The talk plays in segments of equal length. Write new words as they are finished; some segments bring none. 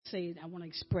say, I want to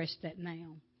express that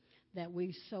now, that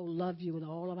we so love you with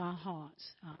all of our hearts.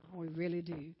 We really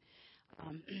do.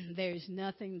 There is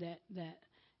nothing that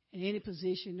in any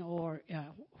position or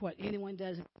what anyone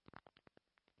does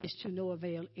is to no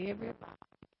avail. Everybody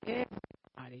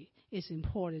is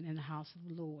important in the house of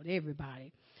the Lord.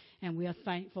 Everybody. And we are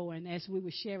thankful. And as we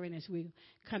were sharing, as we were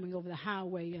coming over the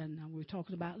highway, and we were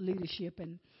talking about leadership,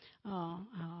 and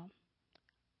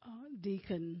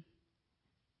Deacon,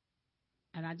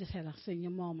 and I just had a senior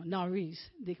moment, Norris,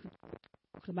 Deacon,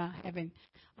 talking about having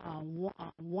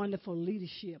wonderful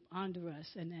leadership under us,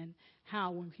 and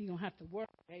how he don't have to work.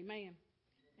 Amen.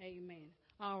 Amen.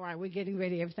 All right, we're getting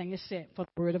ready. Everything is set for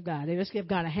the word of God. Let's give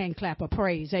God a hand clap of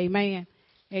praise. Amen.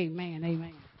 Amen.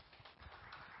 Amen.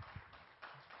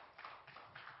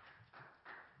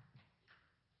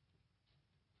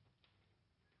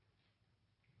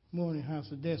 Morning, House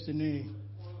of Destiny.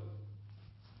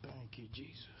 Thank you,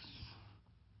 Jesus.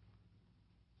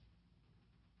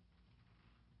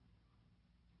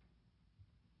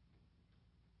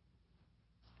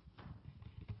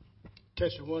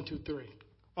 Testing 1, 2, 3.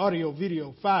 Audio,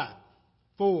 video, 5,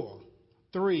 4,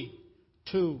 3,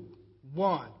 2,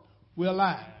 1. We're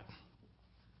live.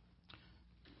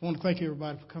 I want to thank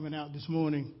everybody for coming out this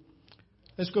morning.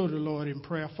 Let's go to the Lord in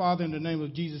prayer. Father, in the name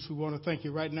of Jesus, we want to thank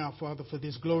you right now, Father, for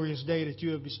this glorious day that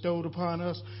you have bestowed upon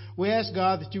us. We ask,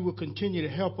 God, that you will continue to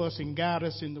help us and guide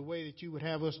us in the way that you would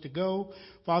have us to go.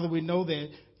 Father, we know that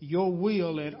your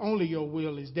will and only your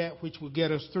will is that which will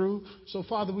get us through. So,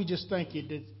 Father, we just thank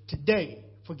you today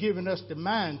for giving us the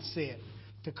mindset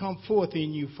to come forth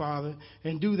in you, Father,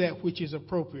 and do that which is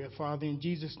appropriate, Father. In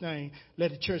Jesus' name, let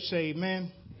the church say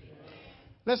amen. Amen.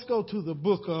 Let's go to the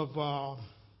book of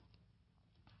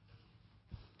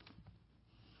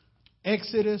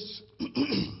Exodus.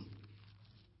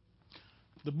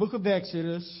 The book of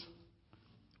Exodus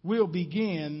will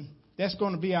begin. That's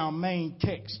going to be our main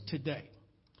text today.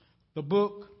 The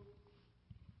book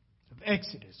of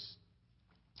Exodus,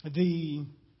 the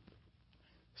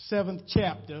 7th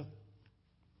chapter.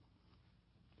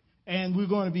 And we're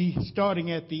going to be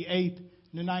starting at the 8th and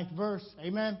the 9th verse.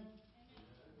 Amen?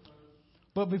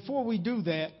 But before we do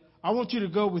that, I want you to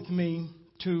go with me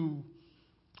to,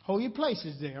 hold your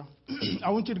places there.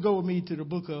 I want you to go with me to the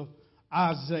book of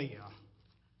Isaiah.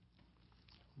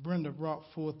 Brenda brought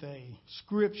forth a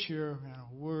scripture and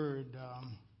a word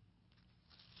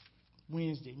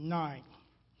Wednesday night.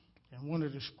 And one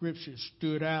of the scriptures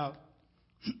stood out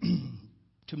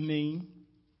to me.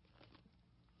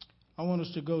 I want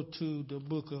us to go to the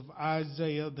book of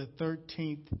Isaiah, the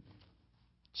 13th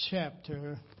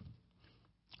chapter,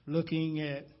 looking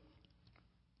at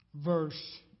verse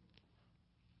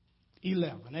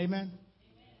 11. Amen? Amen.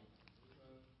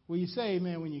 Will you say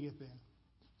amen when you get there?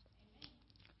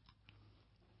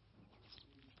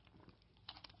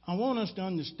 I want us to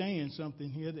understand something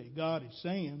here that God is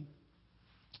saying.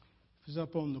 It's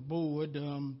up on the board.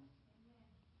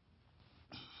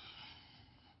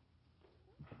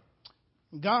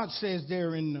 God says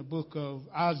there in the book of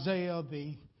Isaiah,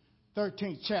 the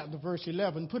 13th chapter, verse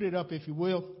 11. Put it up if you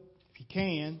will, if you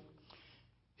can.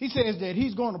 He says that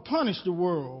he's going to punish the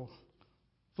world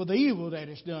for the evil that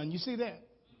it's done. You see that?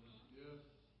 Yes.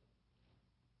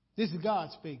 This is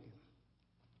God speaking.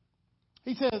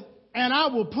 He says, and I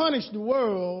will punish the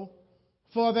world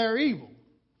for their evil,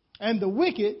 and the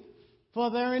wicked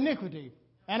for their iniquity.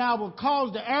 And I will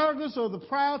cause the arrogance of the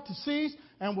proud to cease,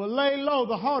 and will lay low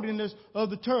the haughtiness of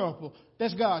the terrible.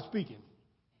 That's God speaking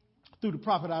through the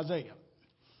prophet Isaiah.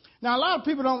 Now, a lot of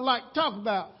people don't like to talk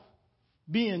about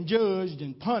being judged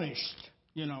and punished,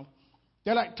 you know.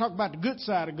 They like to talk about the good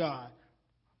side of God.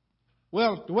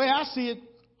 Well, the way I see it,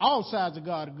 all sides of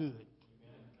God are good.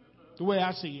 The way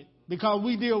I see it. Because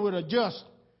we deal with a just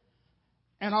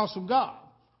and awesome God.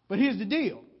 But here's the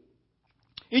deal.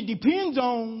 It depends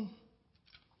on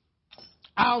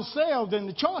ourselves and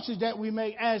the choices that we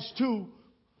make as to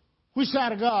which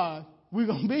side of God we're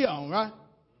going to be on, right?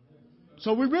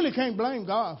 So we really can't blame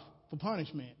God for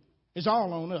punishment. It's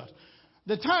all on us.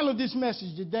 The title of this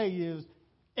message today is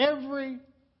Every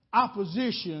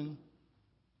Opposition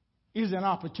is an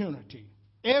Opportunity.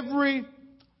 Every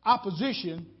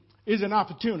opposition is an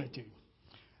opportunity.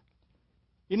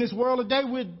 In this world today,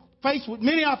 we're faced with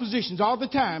many oppositions all the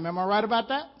time. Am I right about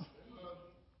that?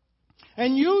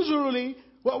 And usually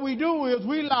what we do is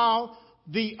we allow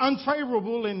the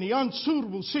unfavorable and the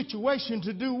unsuitable situation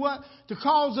to do what? To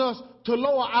cause us to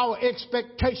lower our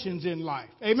expectations in life.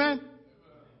 Amen?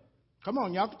 Come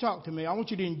on, y'all can talk to me. I want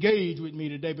you to engage with me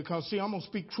today because, see, I'm going to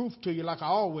speak truth to you like I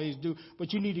always do,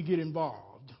 but you need to get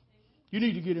involved. You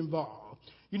need to get involved.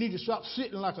 You need to stop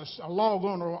sitting like a log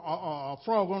on a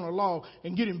frog on a log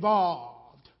and get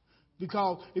involved.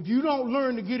 Because if you don't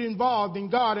learn to get involved, then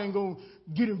God ain't going to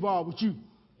get involved with you. Amen.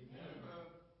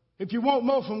 If you want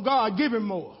more from God, give him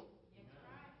more.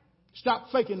 Stop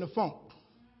faking the funk.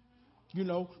 You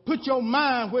know, put your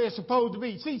mind where it's supposed to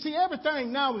be. See,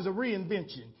 everything now is a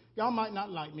reinvention. Y'all might not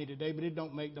like me today, but it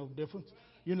don't make no difference.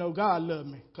 You know, God loves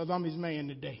me because I'm his man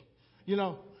today. You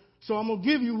know, so I'm going to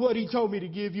give you what he told me to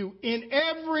give you. In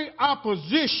every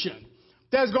opposition,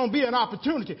 there's going to be an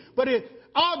opportunity. But it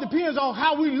all depends on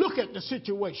how we look at the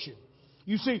situation.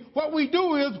 You see, what we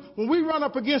do is when we run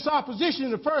up against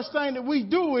opposition, the first thing that we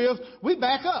do is we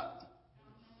back up.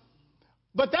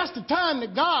 But that's the time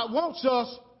that God wants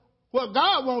us. What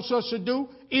God wants us to do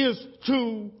is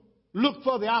to look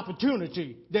for the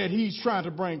opportunity that he's trying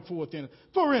to bring forth in it.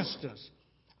 For instance,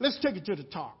 let's take it to the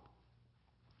top.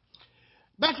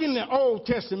 Back in the Old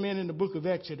Testament, in the book of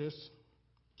Exodus,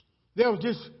 there was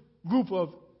this group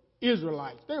of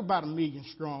Israelites. They're about 1 million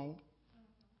strong.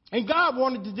 And God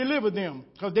wanted to deliver them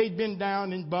because they'd been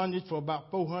down in bondage for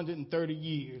about 430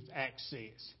 years, Acts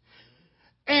says.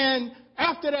 And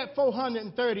after that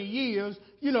 430 years,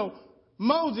 you know,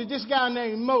 Moses, this guy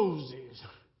named Moses,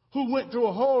 who went through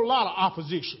a whole lot of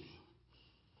opposition.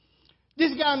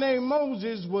 This guy named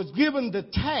Moses was given the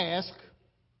task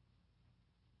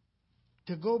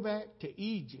to go back to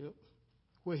Egypt,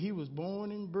 where he was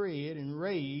born and bred and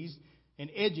raised and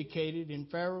educated in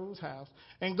Pharaoh's house,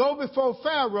 and go before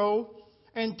Pharaoh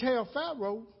and tell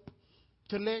Pharaoh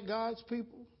to let God's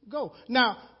people go.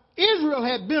 Now, Israel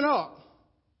had been up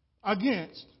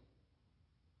against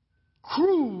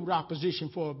crude opposition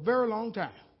for a very long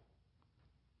time.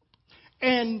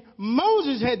 And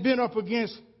Moses had been up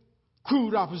against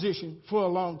crude opposition for a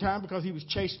long time because he was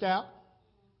chased out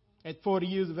at 40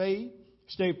 years of age,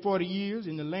 stayed 40 years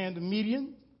in the land of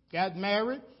Midian, got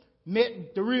married,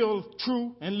 met the real,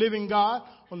 true, and living God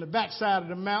on the backside of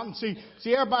the mountain.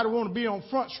 See, everybody want to be on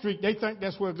Front Street. They think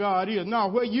that's where God is.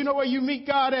 No, you know where you meet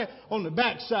God at? On the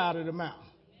backside of the mountain.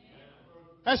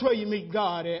 That's where you meet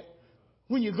God at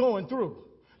when you're going through.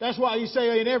 That's why you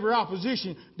say in every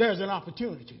opposition, there's an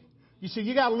opportunity. You see,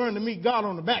 you got to learn to meet God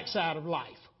on the backside of life.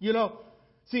 You know,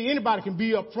 see, anybody can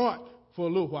be up front for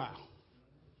a little while.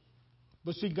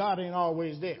 But see, God ain't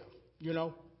always there. You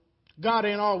know, God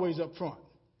ain't always up front.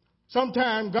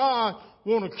 Sometimes God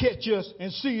want to catch us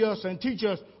and see us and teach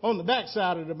us on the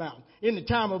backside of the mountain in the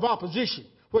time of opposition.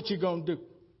 What you going to do?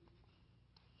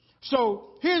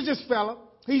 So here's this fella.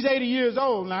 He's 80 years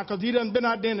old now because he done been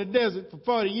out there in the desert for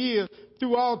 40 years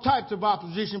through all types of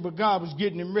opposition, but God was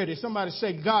getting him ready. Somebody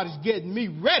say, God is getting me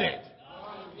ready.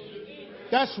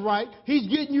 That's right. He's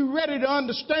getting you ready to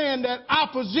understand that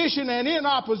opposition, and in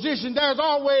opposition, there's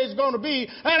always going to be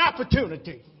an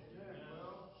opportunity.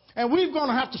 And we're going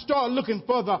to have to start looking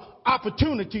for the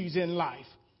opportunities in life.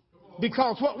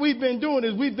 Because what we've been doing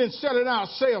is we've been selling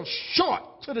ourselves short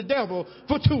to the devil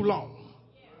for too long.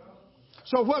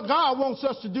 So what God wants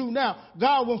us to do now,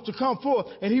 God wants to come forth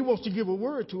and he wants to give a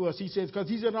word to us, he says, because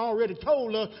he's already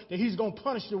told us that he's going to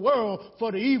punish the world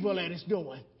for the evil that it's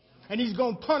doing. And he's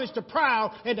going to punish the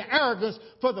proud and the arrogance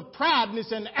for the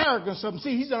proudness and the arrogance of them.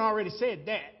 See, he's already said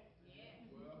that.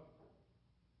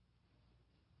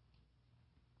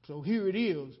 So here it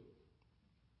is.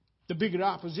 The bigger the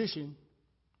opposition,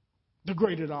 the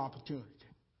greater the opportunity.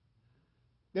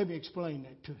 Let me explain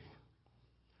that to you.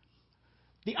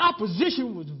 The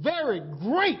opposition was very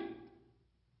great,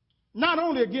 not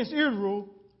only against Israel,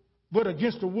 but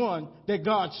against the one that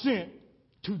God sent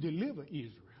to deliver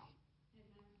Israel.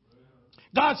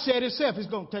 God said himself he's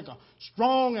going to take a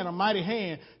strong and a mighty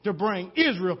hand to bring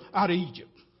Israel out of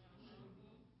Egypt.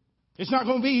 It's not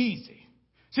going to be easy.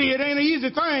 See, it ain't an easy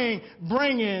thing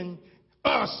bringing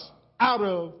us out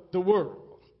of the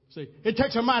world. See, it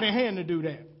takes a mighty hand to do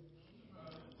that.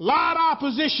 Lot of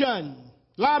opposition.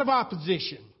 Lot of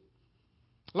opposition.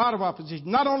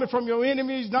 Not only from your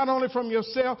enemies, not only from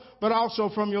yourself, but also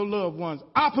from your loved ones.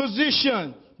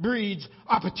 Opposition breeds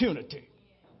opportunity.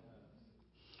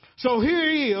 So here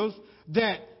it is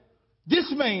that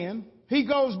this man, he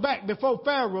goes back before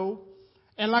Pharaoh,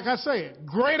 and like I said,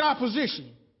 great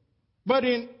opposition. But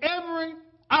in every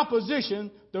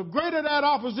opposition, the greater that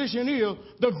opposition is,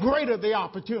 the greater the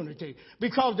opportunity.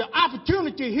 Because the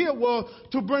opportunity here was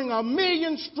to bring 1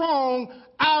 million strong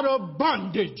out of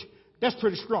bondage. That's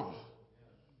pretty strong.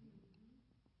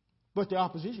 But the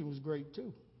opposition was great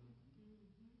too.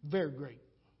 Very great.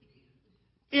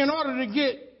 In order to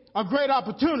get a great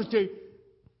opportunity,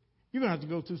 you're going to have to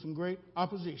go through some great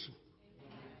opposition.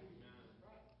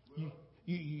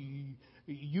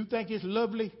 You think it's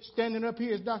lovely standing up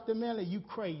here as Dr. Melly? You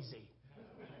crazy.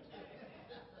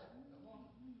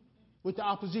 with the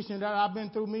opposition that I've been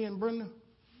through, me and Brenda.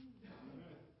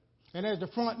 And as the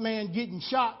front man getting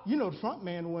shot, you know the front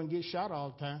man the one gets shot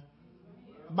all the time.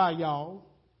 By y'all.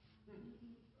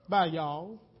 By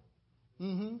y'all.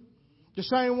 The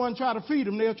same one try to feed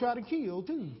them, they'll try to kill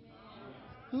too.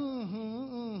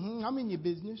 I'm in your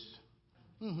business.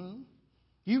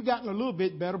 You've gotten a little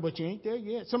bit better, but you ain't there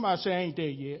yet. Somebody say I ain't there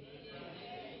yet.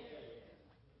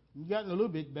 You've gotten a little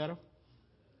bit better.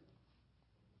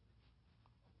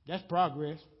 That's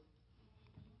progress.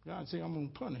 God say I'm going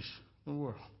to punish the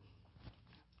world.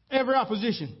 Every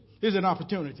opposition is an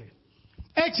opportunity.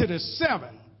 Exodus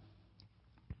 7.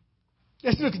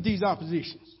 Let's look at these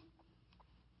oppositions.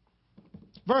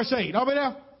 Verse 8. Are we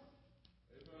there?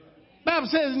 The Bible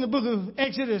says in the book of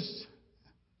Exodus,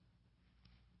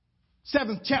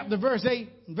 7th chapter, verse 8,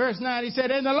 and verse 9, he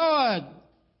said, And the Lord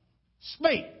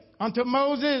spake unto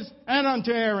Moses and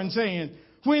unto Aaron, saying,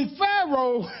 when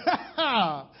Pharaoh,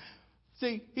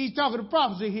 see, he's talking to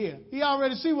prophecy here. He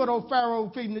already see what old Pharaoh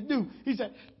was fitting to do. He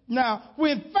said, now,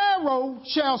 when Pharaoh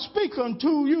shall speak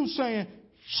unto you, saying,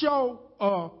 show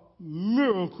a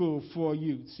miracle for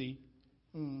you. See?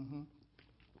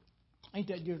 Ain't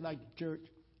that just like the church?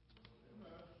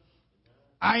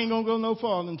 I ain't going to go no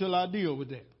farther until I deal with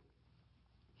that.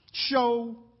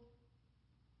 Show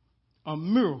a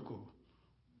miracle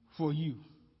for you.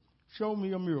 Show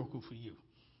me a miracle for you.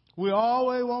 We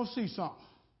always want to see something.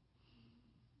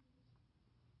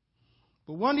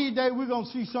 But one of these days we're going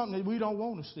to see something that we don't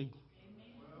want to see.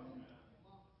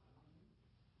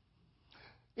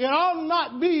 It ought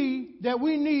not be that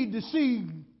we need to see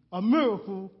a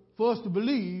miracle for us to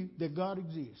believe that God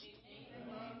exists.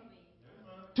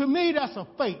 To me, that's a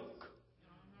fake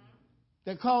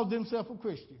that calls themselves a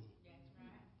Christian.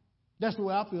 That's the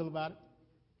way I feel about it.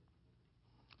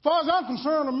 As far as I'm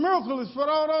concerned, a miracle is for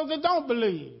all those that don't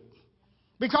believe.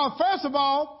 Because first of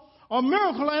all, a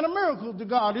miracle ain't a miracle to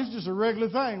God. It's just a regular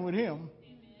thing with him.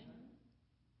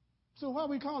 So why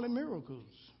we call it miracles?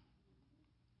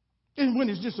 And when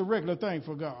it's just a regular thing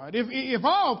for God. If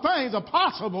all things are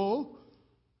possible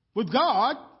with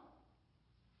God,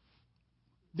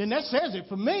 then that says it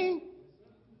for me.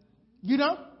 You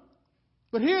know?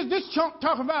 But here's this chunk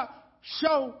talking about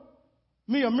show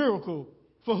me a miracle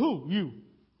for who? You.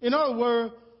 In other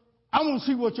words, I want to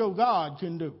see what your God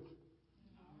can do.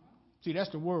 See,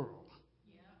 that's the world.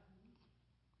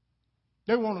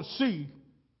 They want to see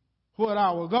what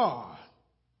our God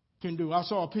can do. I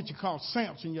saw a picture called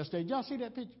Samson yesterday. Did y'all see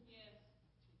that picture? Yes.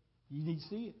 You need to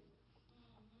see it.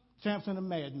 Samson, a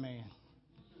madman.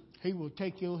 He will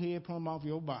take your head from off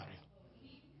your body.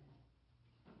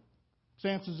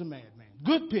 Samson's a madman.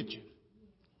 Good picture.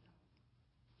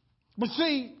 But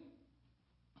see,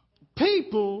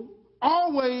 people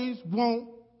always want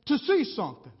to see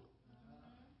something.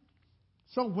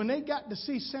 So when they got to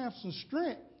see Samson's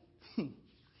strength,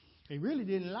 they really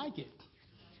didn't like it.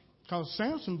 Because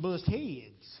Samson bust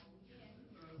heads.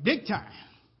 Big time.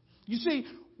 You see,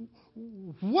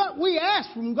 what we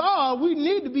ask from God, we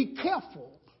need to be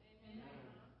careful.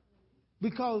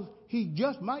 Because he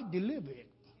just might deliver it.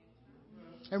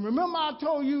 And remember I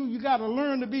told you, you got to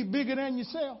learn to be bigger than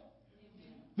yourself.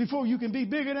 Before you can be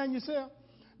bigger than yourself.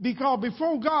 Because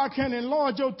before God can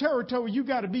enlarge your territory, you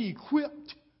got to be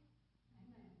equipped.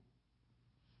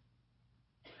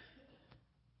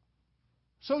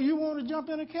 So you want to jump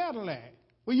in a Cadillac.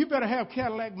 Well, you better have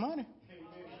Cadillac money.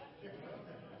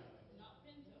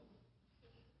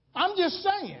 I'm just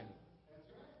saying.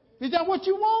 Is that what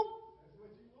you want?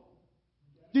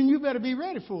 Then you better be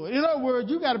ready for it. In other words,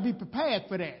 you got to be prepared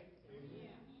for that.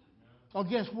 Or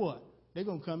guess what? They're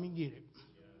going to come and get it.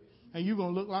 And you're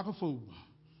going to look like a fool.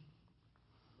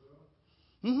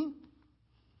 I'm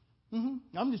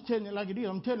just telling you like it is.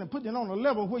 I'm telling you, putting it on a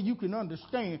level where you can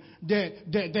understand that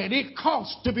it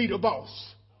costs to be the boss.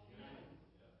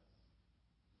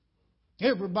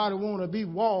 Everybody want to be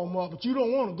Walmart, but you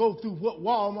don't want to go through what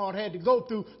Walmart had to go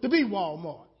through to be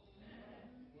Walmart.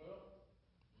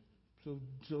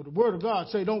 So the word of God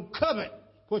say, don't covet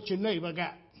what your neighbor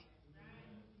got.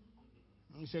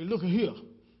 He say, look at here.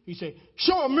 He say,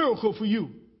 show a miracle for you.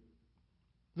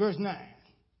 Verse 9.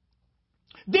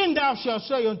 Then thou shalt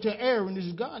say unto Aaron, this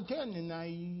is God telling him now,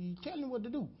 he's telling him what to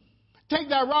do. Take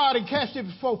thy rod and cast it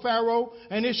before Pharaoh,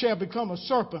 and it shall become a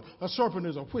serpent. A serpent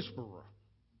is a whisperer.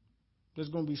 There's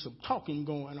going to be some talking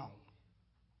going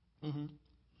on.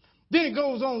 Then it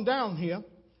goes on down here,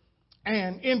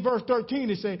 and in verse 13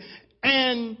 it says,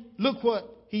 and look what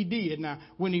he did. Now,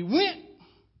 when he went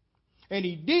and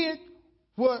he did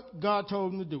what God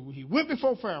told him to do, he went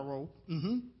before Pharaoh,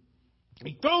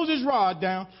 He throws his rod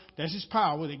down. That's his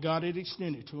power that God had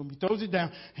extended to him. He throws it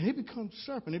down, and it becomes a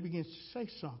serpent. It begins to say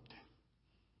something.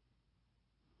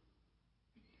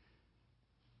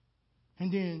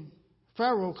 And then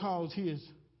Pharaoh calls his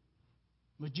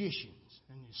magicians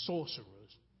and his sorcerers.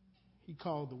 He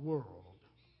called the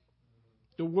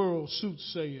world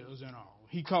soothsayers and all.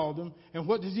 He called them. And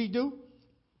what does he do?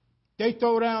 They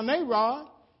throw down their rod,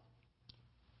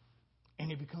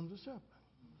 and it becomes a serpent.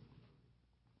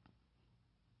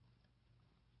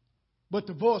 But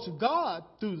the voice of God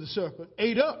through the serpent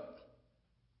ate up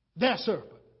that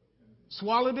serpent.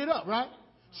 Swallowed it up, right?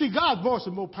 See, God's voice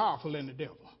is more powerful than the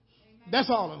devil. That's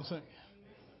all I'm saying.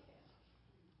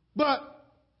 But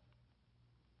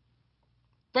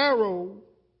Pharaoh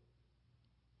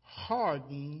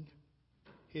hardened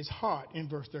his heart in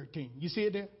verse 13. You see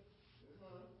it there?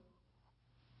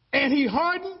 And he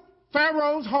hardened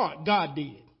Pharaoh's heart. God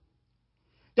did.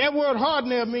 That word harden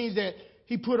there means that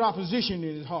he put opposition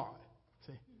in his heart.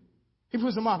 See? He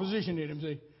put some opposition in him,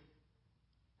 see?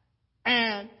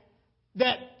 And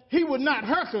that he would not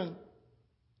hearken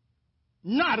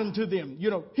not unto them.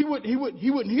 You know, he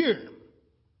wouldn't hear him,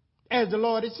 as the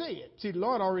Lord had said. See, the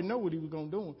Lord already knew what he was going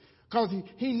to do. Because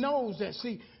he knows that,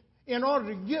 see, in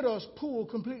order to get us pulled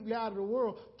completely out of the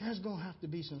world, there's going to have to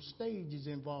be some stages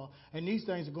involved. And these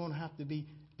things are going to have to be,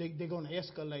 they're going to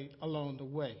escalate along the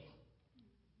way.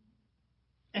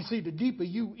 And see, the deeper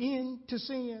you into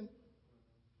sin,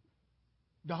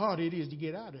 the harder it is to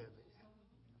get out of it.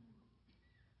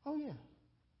 Oh, yeah.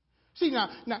 See, now,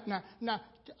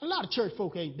 a lot of church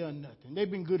folk ain't done nothing. They've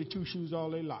been good at two shoes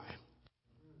all their life.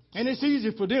 And it's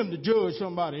easy for them to judge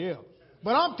somebody else.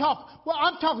 But I'm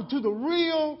talking to the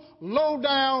real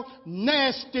low-down,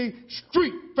 nasty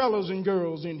street fellas and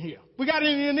girls in here. We got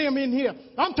any of them in here.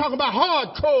 I'm talking about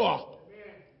hardcore,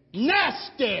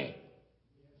 nasty,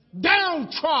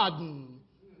 downtrodden.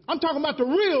 I'm talking about the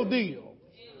real deal.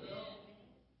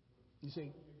 You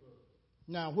see?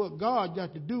 Now, what God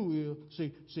got to do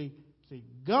is, see,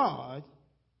 God,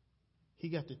 he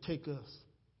got to take us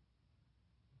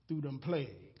through them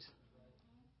plagues.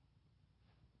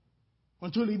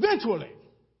 Until eventually,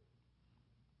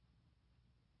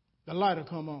 the light will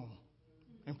come on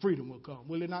and freedom will come.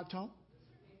 Will it not, Tom?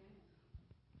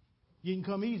 You didn't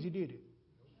come easy, did it?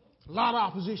 A lot of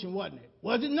opposition, wasn't it?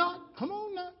 Was it not? Come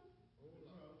on now.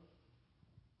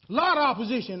 A lot of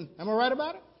opposition. Am I right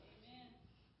about it?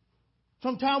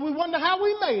 Sometimes we wonder how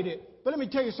we made it. But let me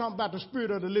tell you something about the Spirit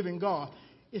of the living God.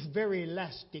 It's very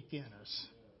elastic in us.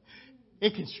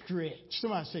 It can stretch.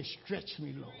 Somebody say, stretch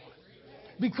me, Lord.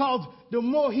 Because the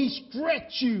more he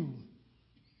stretches you,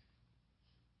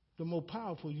 the more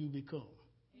powerful you become.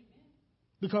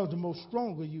 Because the more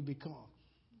stronger you become.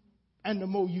 And the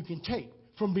more you can take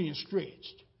from being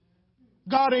stretched.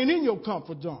 God ain't in your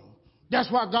comfort zone.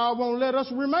 That's why God won't let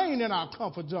us remain in our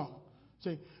comfort zone.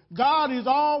 See, God is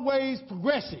always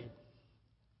progressive.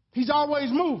 He's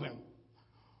always moving.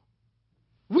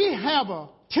 We have a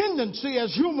tendency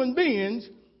as human beings,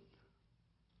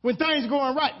 when things are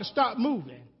going right, to stop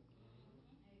moving.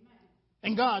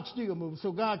 And God's still moving.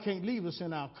 So God can't leave us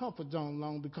in our comfort zone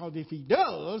long, because if he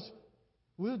does,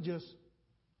 we'll just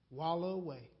wallow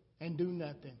away and do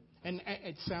nothing. And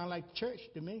it sounds like church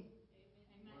to me.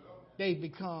 They've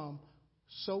become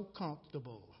so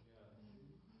comfortable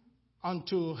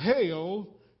until hell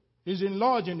is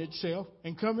enlarging itself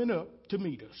and coming up to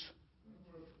meet us,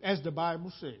 as the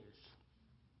Bible says.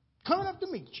 Coming up to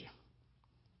meet you.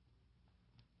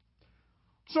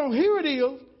 So here it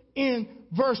is in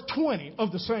verse 20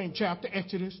 of the same chapter,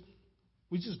 Exodus.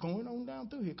 We're just going on down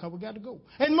through here because we got to go.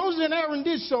 And Moses and Aaron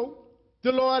did so,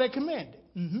 the Lord had commanded.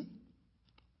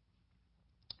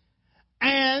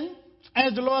 And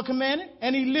as the Lord commanded,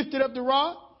 and he lifted up the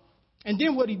rod. And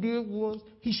then what he did was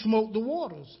he smote the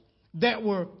waters that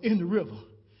were in the river,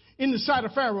 in the sight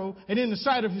of Pharaoh and in the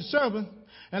sight of his servant.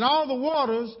 And all the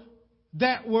waters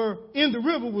that were in the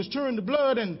river was turned to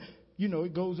blood. And, you know,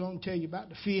 it goes on to tell you about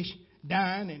the fish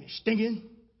dying and it's stinking.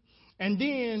 And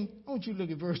then, I want you to look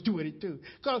at verse 22.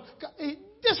 Because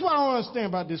that's what I don't understand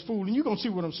about this fool. And you're going to see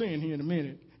what I'm saying here in a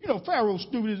minute. You know, Pharaoh's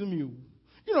stupid as a mule.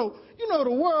 You know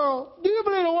the world. Do you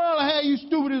believe the world will have you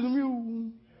stupid as a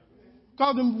mule?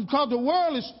 Because the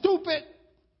world is stupid.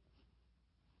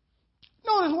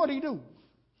 Notice what he do.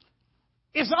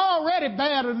 It's already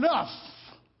bad enough.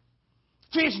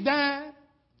 Fish dying,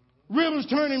 rivers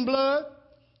turning blood.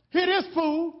 Here this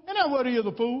fool, and that's what he is,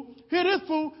 a fool. Here this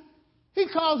fool, he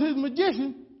calls his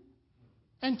magician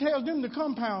and tells them to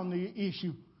compound the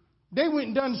issue. They went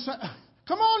and done something.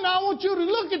 Come on now, I want you to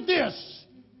look at this.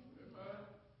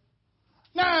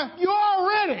 Now, you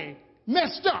already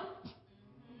messed up.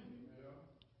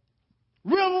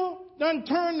 River done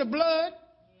turned to blood.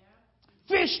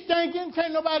 Fish stinking.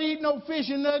 Can't nobody eat no fish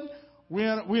or nothing.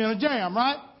 We're in a jam,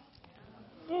 right?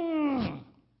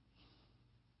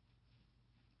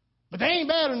 But they ain't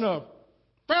bad enough.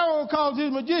 Pharaoh calls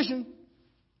his magician,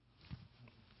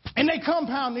 and they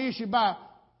compound the issue by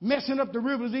messing up the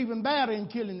rivers even badder and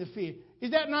killing the fish.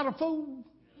 Is that not a fool?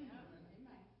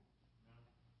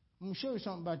 I'm going to show you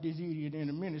something about this idiot in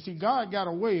a minute. See, God got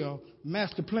a way of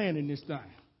master planning this thing.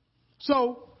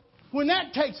 So, when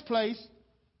that takes place,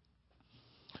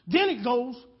 then it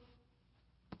goes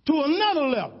to another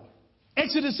level.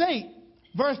 Exodus 8,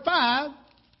 verse 5.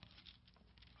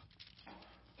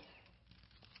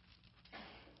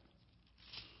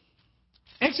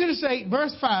 Exodus 8,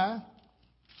 verse 5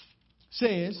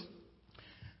 says,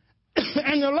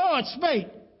 And the Lord spake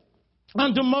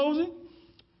unto Moses,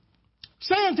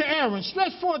 saying to Aaron,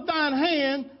 Stretch forth thine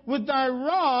hand with thy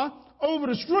rod over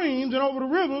the streams and over the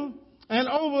river and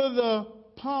over the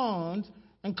ponds,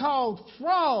 and cause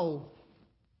frogs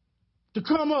to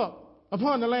come up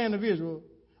upon the land of Israel.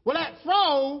 Well, that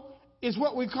frog is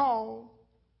what we call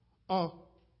a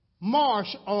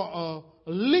marsh or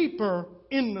a leaper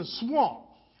in the swamp.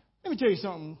 Let me tell you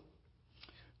something.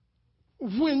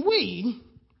 When we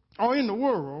are in the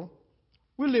world,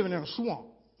 we're living in a swamp.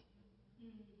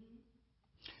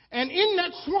 And in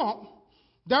that swamp,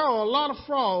 there are a lot of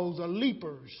frogs or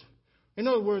leapers. In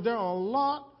other words, there are a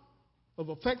lot of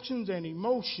affections and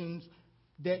emotions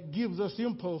that gives us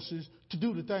impulses to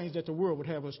do the things that the world would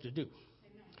have us to do.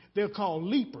 They're called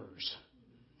leapers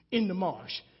in the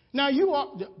marsh. Now,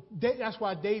 that's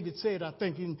why David said, I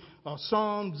think in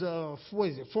Psalms,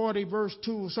 40 verse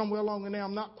 2 or somewhere along in there,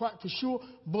 I'm not quite for sure,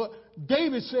 but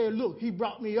David said, look, he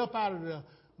brought me up out of the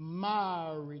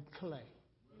miry clay.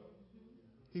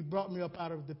 He brought me up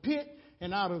out of the pit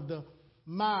and out of the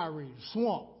miry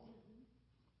swamp.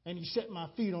 And he set my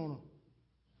feet on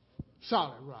a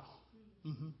solid rock.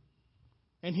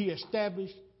 And he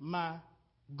established my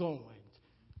goings.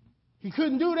 He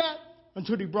couldn't do that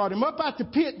until he brought him up out the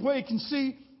pit where he can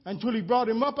see, until he brought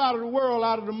him up out of the world,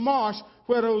 out of the marsh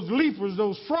where those leapers,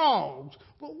 those frogs.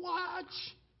 But watch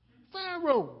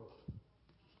Pharaoh.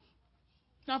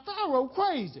 Now, Pharaoh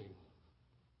crazy.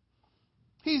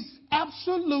 He's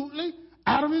absolutely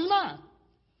out of his mind.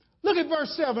 Look at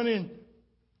verse 7 in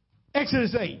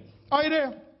Exodus 8. Are you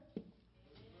there?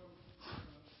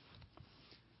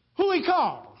 Who he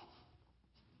called?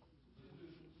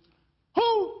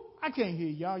 Who? I can't hear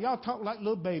y'all. Y'all talk like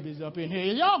little babies up in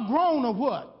here. Y'all grown or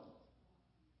what?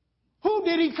 Who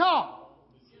did he call?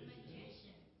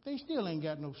 They still ain't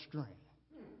got no strength.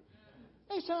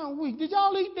 They sound weak. Did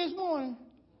y'all eat this morning?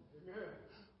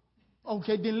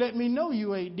 Okay, then let me know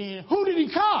you ate then. Who did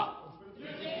he call?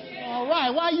 All right.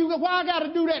 Why I got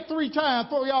to do that 3 times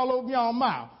before y'all open your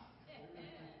mouth?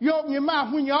 You open your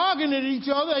mouth when you're arguing at each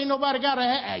other. Ain't nobody got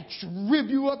to rib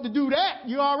you up to do that.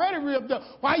 You already ribbed up.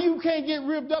 Why you can't get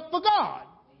ribbed up for God?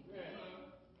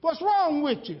 What's wrong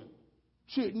with you?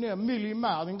 Sitting there mealy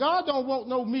mouth. And God don't want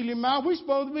no mealy mouth. We're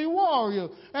supposed to be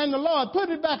warriors. And the Lord, put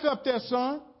it back up there,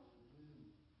 son.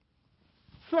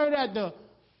 Say that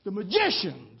the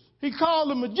magicians. He called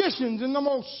the magicians and the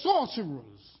most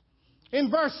sorcerers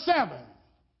in verse 7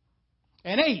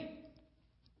 and 8.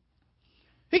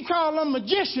 He called them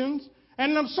magicians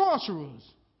and them sorcerers.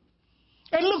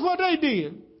 And look what they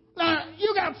did. Now,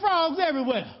 you got frogs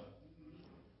everywhere.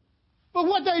 But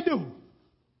what they do?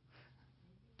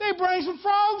 They bring some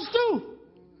frogs too.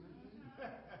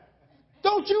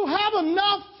 Don't you have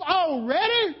enough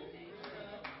already?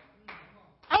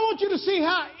 I want you to see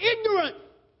how ignorant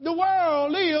the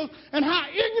world is and how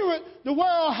ignorant the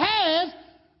world has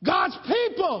God's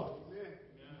people.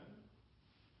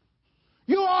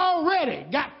 You already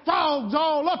got frogs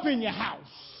all up in your house.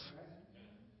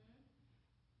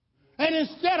 And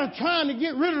instead of trying to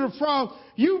get rid of the frogs,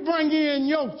 you bring in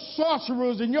your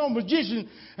sorcerers and your magicians,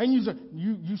 and you say,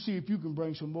 you see if you can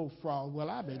bring some more frogs. Well,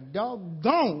 I've been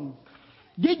doggone.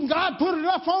 Didn't God put it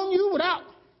up on you without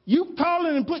you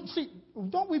calling and putting? See,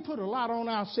 don't we put a lot on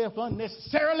ourselves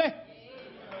unnecessarily?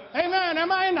 Amen.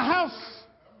 Am I in the house?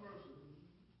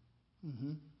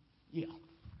 Yeah.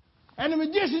 And the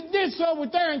magicians did so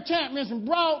with their enchantments and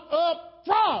brought up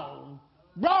frogs.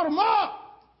 Brought them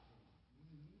up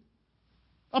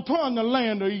upon the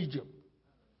land of Egypt.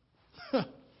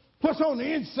 What's on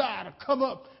the inside will come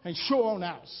up and show on the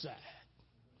outside.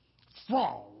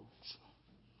 Frogs.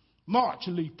 March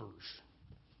leapers.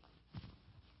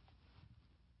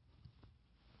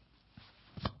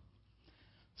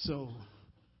 So,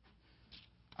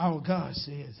 our God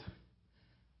says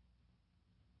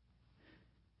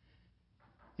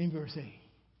in verse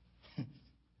 8,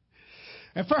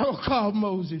 And Pharaoh called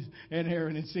Moses and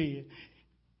Aaron and said,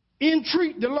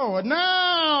 entreat the Lord.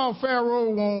 Now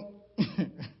Pharaoh won't,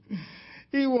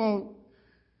 he won't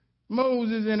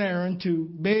Moses and Aaron to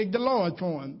beg the Lord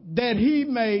for him, that he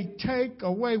may take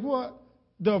away what?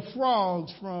 The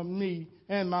frogs from me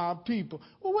and my people.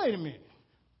 Well, wait a minute.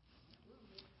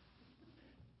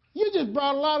 You just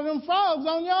brought a lot of them frogs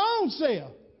on your own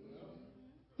self.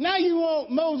 Now you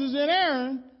want Moses and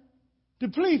Aaron to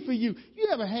plead for you. You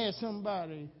ever had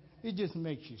somebody, it just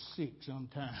makes you sick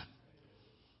sometimes.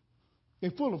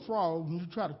 They're full of frogs and you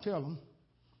try to tell them,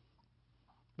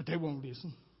 but they won't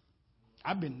listen.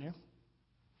 I've been there.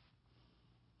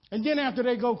 And then after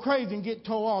they go crazy and get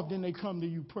tore off, then they come to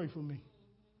you, pray for me.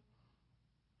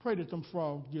 Pray that them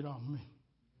frogs get off me.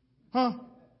 Huh?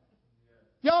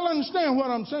 Y'all understand what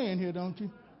I'm saying here, don't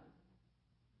you?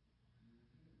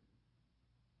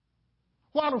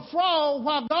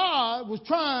 While God was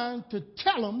trying to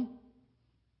tell them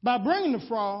by bringing the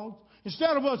frogs,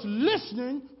 instead of us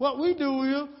listening, what we do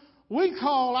is we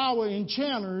call our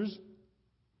enchanters,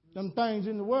 them things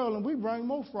in the world, and we bring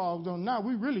more frogs on. Now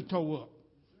we really toe up.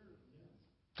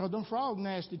 Because them frogs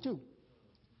nasty too.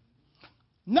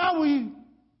 Now we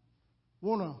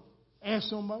want to ask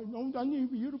somebody, I need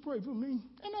for you to pray for me.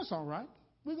 And that's all right.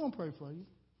 We're going to pray for you.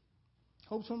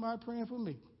 Hope somebody praying for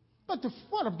me. But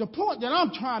the point that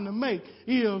I'm trying to make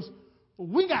is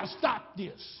we got to stop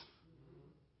this.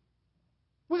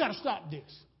 We got to stop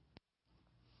this.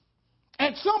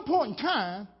 At some point in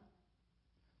time,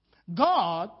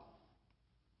 God,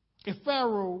 if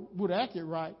Pharaoh would have acted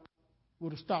right,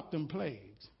 would have stopped them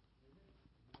plagues.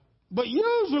 But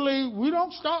usually we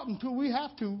don't stop until we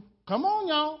have to. Come on,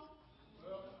 y'all.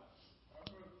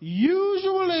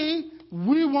 Usually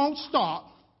we won't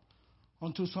stop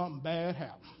until something bad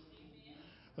happens.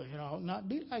 But it ought not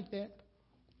be like that.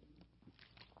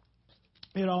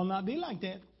 It ought not be like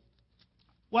that.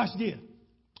 Watch this.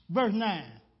 Verse 9.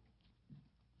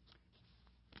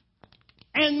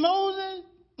 And Moses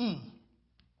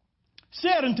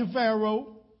said unto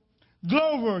Pharaoh,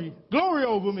 glory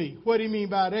over me. What do you mean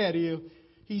by that is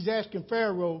he's asking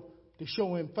Pharaoh to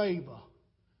show him favor.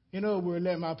 In other words,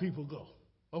 let my people go.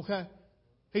 Okay?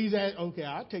 He's asking, okay,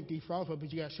 I'll take these frogs,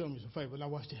 but you got to show me some favor. Now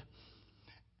watch this.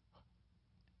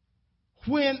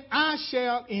 When I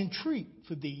shall entreat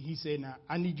for thee, he said, now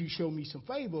I need you to show me some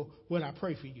favor when I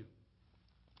pray for you.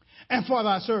 And for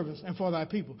thy servants and for thy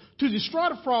people, to destroy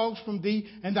the frogs from thee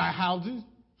and thy houses,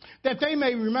 that they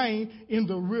may remain in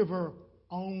the river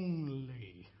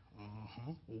only.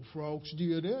 Old frogs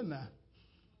still there now.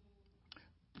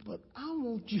 But I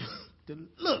want you to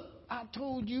look. I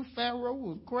told you Pharaoh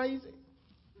was crazy.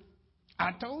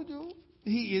 I told you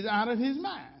he is out of his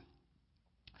mind.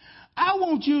 I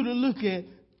want you to look at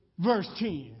verse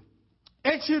 10.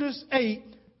 Exodus 8,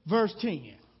 verse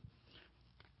 10.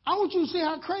 I want you to see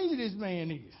how crazy this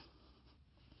man is.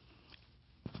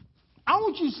 I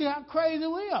want you to see how crazy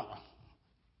we are.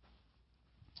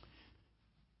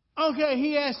 Okay,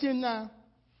 he asked him now,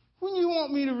 when you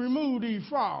want me to remove these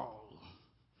frogs?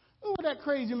 Look what that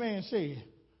crazy man said.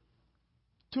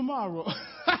 Tomorrow.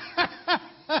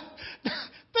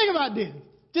 Think about this.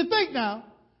 Just think now.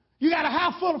 You got a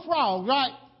house full of frogs,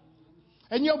 right?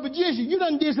 And your magician, you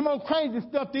done did some old crazy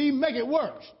stuff to even make it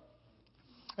worse.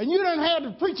 And you done had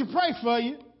the preacher pray for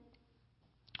you.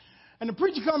 And the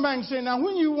preacher come back and say, now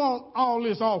when you want all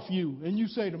this off you? And you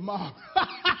say tomorrow.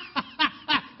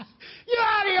 You're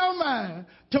out of your mind.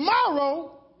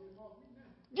 Tomorrow,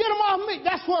 get them off me.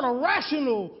 That's what a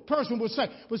rational person would say.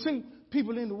 But see,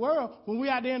 people in the world, when we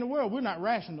out there in the world, we're not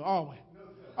rational, are we?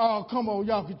 Oh, come on,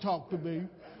 y'all can talk to me.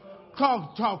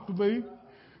 Talk to me.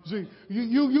 See,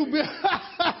 you be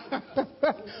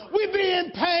we be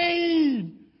in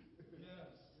pain.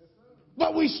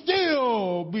 But we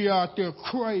still be out there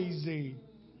crazy.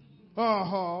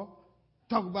 Talk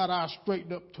about I'll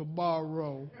straighten up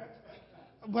tomorrow.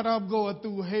 But I'm going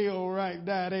through hell right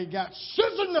now. They got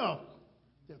sense enough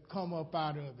to come up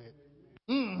out of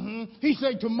it. He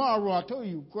said tomorrow, I told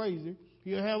you, crazy.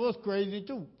 He'll have us crazy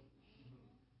too.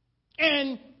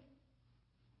 And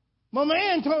my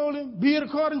man told him, be it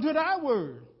according to thy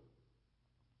word,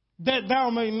 that thou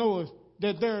may knowest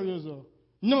that there is a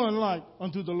none like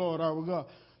unto the Lord our God.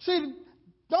 See,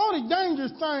 the only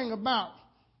dangerous thing about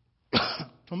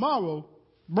tomorrow,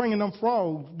 bringing them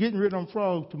frogs, getting rid of them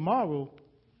frogs tomorrow,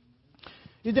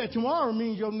 is that tomorrow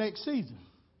means your next season.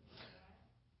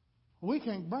 We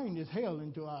can't bring this hell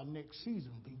into our next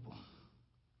season, people.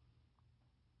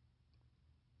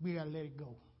 We got to let it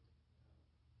go.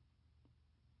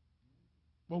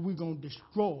 But we're going to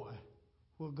destroy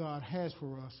what God has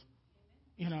for us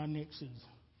in our next season.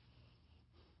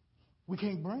 We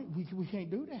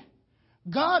can't do that.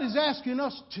 God is asking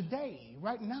us today,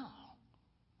 right now,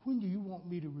 when do you want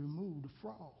me to remove the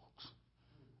frogs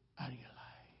out of your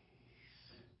life?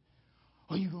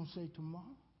 Are you going to say tomorrow?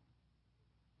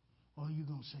 Or are you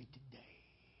going to say today?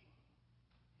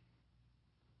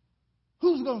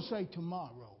 Who's going to say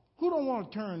tomorrow? Who don't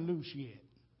want to turn loose yet?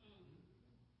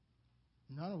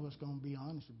 None of us going to be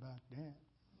honest about that.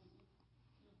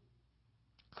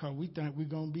 Because we think we're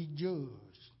going to be judged.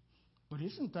 But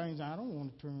there's some things I don't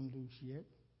want to turn loose yet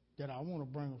that I want to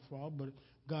bring forward, but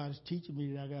God is teaching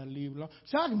me that I got to leave it alone.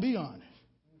 So I can be honest.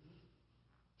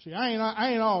 See, I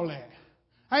ain't all that.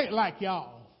 I ain't like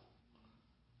y'all.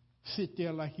 Sit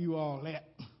there like you all that.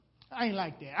 I ain't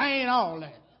like that. I ain't all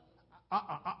that.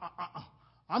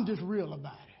 I'm just real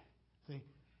about it. See,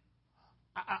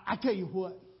 I tell you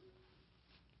what.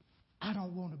 I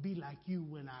don't want to be like you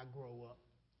when I grow up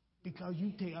because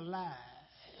you tell lies.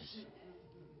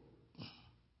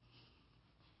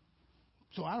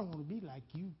 So I don't want to be like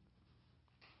you.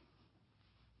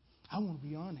 I want to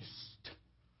be honest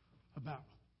about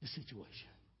the situation.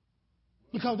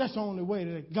 Because that's the only way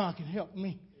that God can help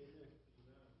me.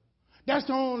 That's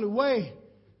the only way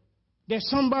that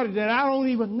somebody that I don't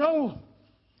even know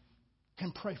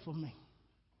can pray for me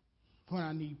when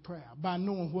I need prayer, by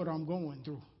knowing what I'm going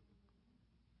through.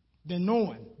 Than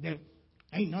knowing that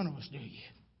ain't none of us there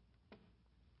yet.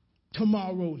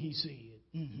 Tomorrow, he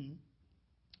said.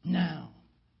 Now,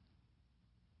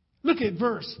 look at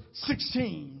verse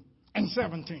 16 and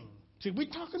 17. See, we're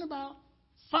talking about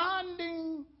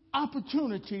finding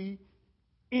opportunity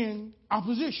in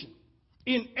opposition.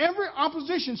 In every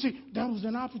opposition, see, there was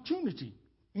an opportunity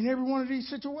in every one of these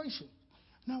situations.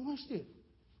 Now, watch this.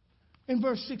 In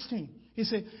verse 16, he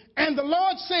said, and the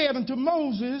Lord said unto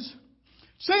Moses,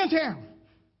 say unto Aaron,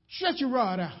 stretch your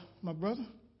rod out, my brother,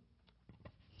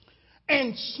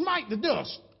 and smite the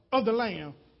dust of the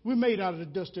land we made out of the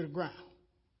dust of the ground.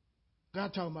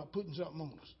 God talking about putting something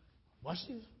on us. Watch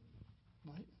this.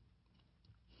 Right?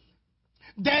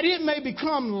 That it may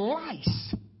become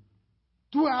lice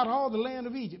throughout all the land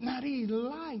of Egypt. Now, these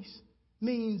lice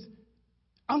means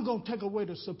I'm going to take away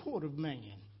the support of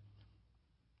man.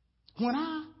 When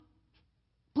I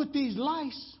put these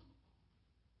lice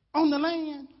on the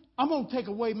land, I'm going to take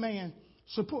away man's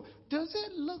support. Does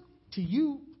it look to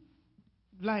you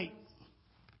like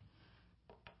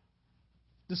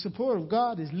the support of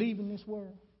God is leaving this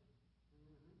world?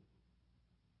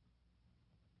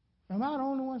 Am I the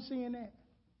only one seeing that?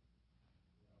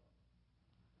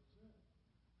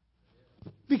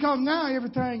 Because now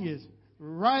everything is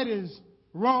right is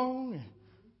wrong, and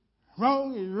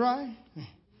wrong is right.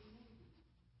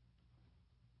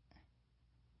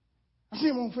 I see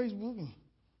them on Facebook, and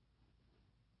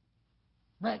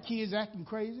black kids acting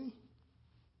crazy.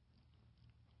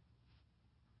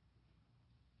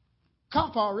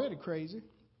 Cop already crazy.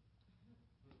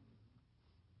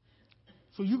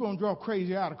 So you're going to draw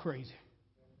crazy out of crazy.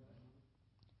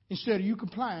 Instead of you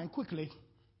complying quickly,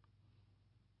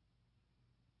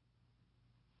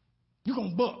 you're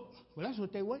going to buck. Well, that's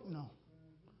what they're waiting on.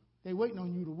 They're waiting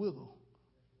on you to wiggle.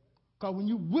 Because when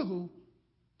you wiggle,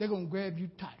 they're going to grab you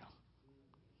tighter.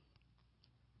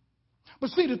 But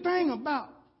see, the thing about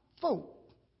folk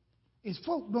is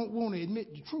folk don't want to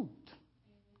admit the truth.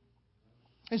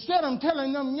 Instead of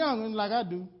telling them youngins like I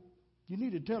do, you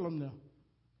need to tell them to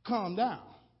calm down.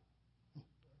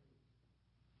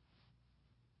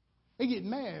 They get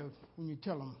mad when you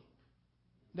tell them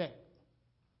that.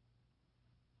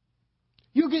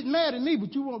 You get mad at me,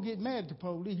 but you won't get mad at the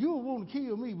police. You'll want to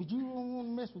kill me, but you won't want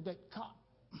to mess with that cop.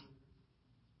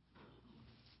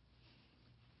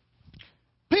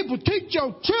 People teach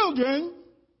your children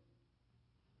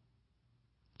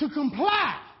to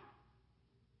comply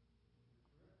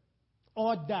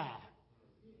or die.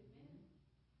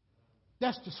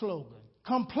 That's the slogan.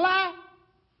 Comply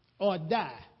or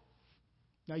die.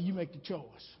 Now you make the choice.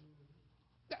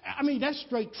 I mean, that's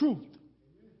straight truth.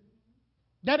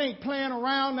 That ain't playing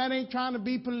around. That ain't trying to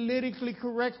be politically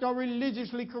correct or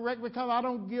religiously correct, because I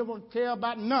don't give a care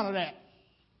about none of that.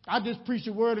 I just preach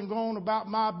the word and go on about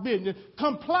my business.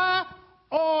 Comply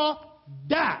or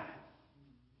die.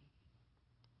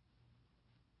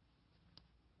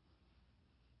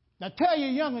 Now tell your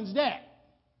youngins that.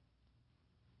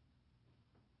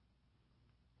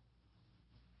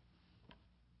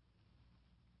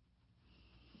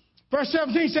 Verse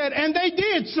 17 said, and they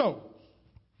did so.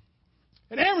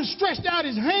 And Aaron stretched out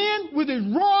his hand with his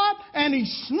rod, and he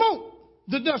smote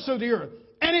the dust of the earth.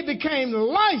 And it became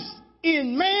lice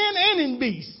in man and in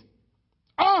beast.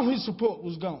 All his support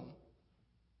was gone.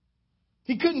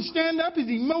 He couldn't stand up, his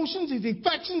emotions, his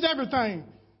affections, everything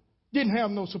Didn't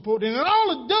have no support. And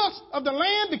all the dust of the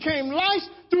land became lice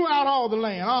throughout all the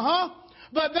land.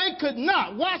 But they could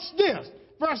not. Watch this.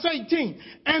 Verse 18.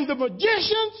 And the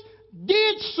magicians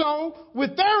did so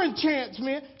with their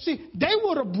enchantment. See, they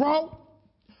would have brought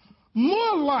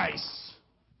more lice.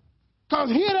 Because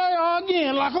here they are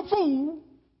again, like a fool.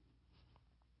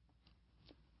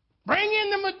 Bring in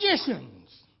the magicians.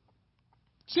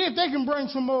 See if they can bring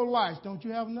some more lice. Don't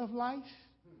you have enough lice?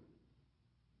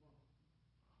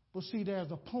 Well, see, there's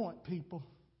a point, people,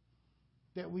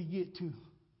 that we get to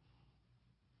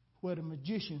where the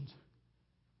magicians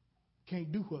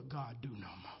can't do what God do no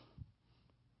more.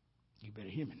 You better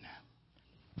hear me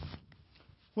now.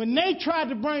 When they tried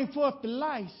to bring forth the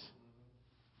lice,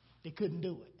 they couldn't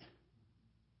do it.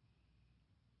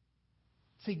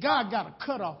 See, God got a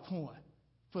cutoff point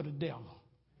for the devil.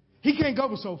 He can't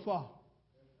go so far.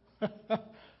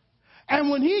 And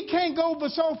when he can't go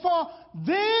but so far,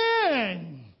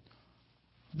 then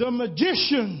the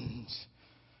magicians,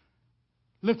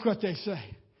 look what they say.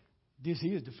 This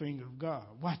is the finger of God.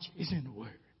 Watch it. It's in the word.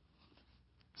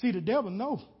 See, the devil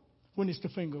knows when it's the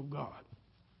finger of God.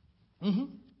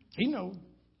 He knows.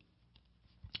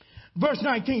 Verse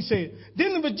 19 said,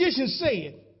 then the magician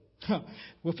said,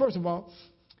 well, first of all,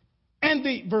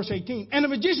 verse 18, and the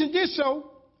magician did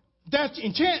so, that's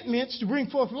enchantments to bring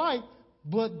forth life,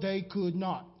 but they could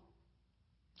not.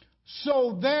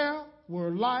 So there were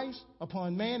lice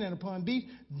upon man and upon beast.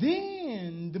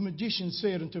 Then the magician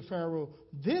said unto Pharaoh,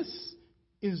 this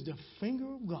is the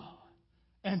finger of God.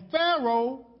 And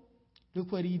Pharaoh,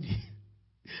 look what he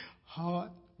did.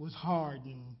 Heart was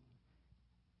hardened.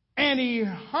 And he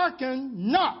hearkened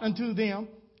not unto them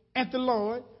at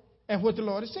what the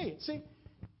Lord had said. See,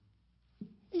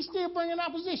 he's still bringing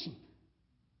opposition.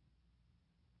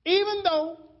 Even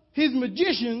though his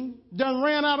magician done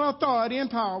ran out of authority and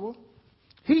power,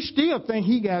 he still think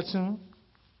he got some.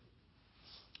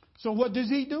 So what does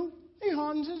he do? He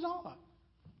hardens his heart.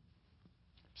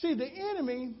 See, the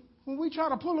enemy, when we try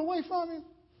to pull away from him,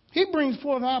 he brings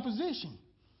forth opposition.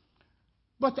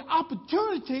 But the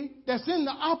opportunity that's in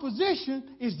the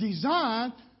opposition is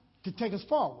designed to take us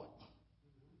forward.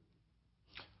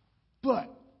 But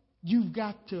you've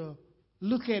got to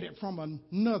look at it from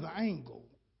another angle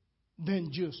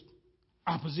than just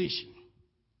opposition.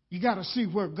 You got to see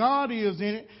where God is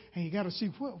in it, and you got to see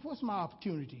what's my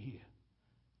opportunity here.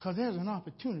 Because there's an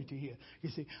opportunity here. You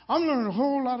see, I'm learning a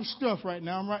whole lot of stuff right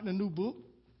now. I'm writing a new book,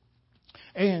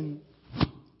 and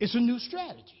it's a new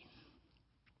strategy.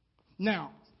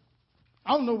 Now,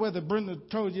 I don't know whether Brenda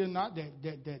told you or not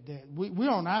that we're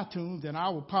on iTunes and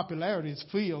our popularity is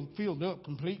filled up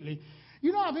completely.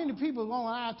 You know how many people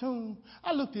on iTunes?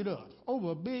 I looked it up. Over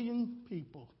 1 billion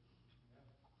people.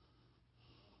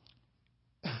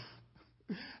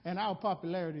 And our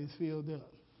popularity is filled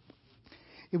up.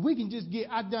 If we can just get,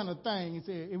 I've done a thing and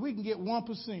said, if we can get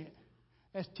 1%,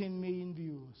 that's 10 million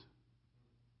viewers.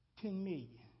 10 million.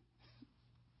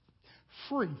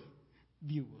 Free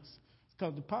viewers.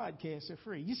 Because the podcasts are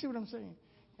free. You see what I'm saying?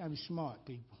 You got to be smart,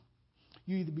 people.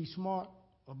 You either be smart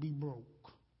or be broke.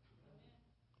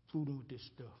 Fooling with this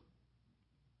stuff.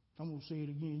 I'm going to say it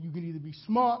again. You can either be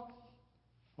smart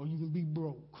or you can be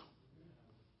broke.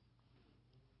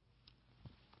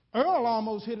 Earl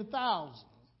almost hit 1,000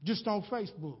 just on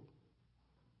Facebook.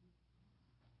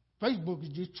 Facebook is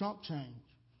just chump change.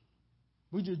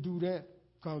 We just do that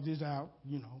because it's out,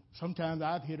 you know. Sometimes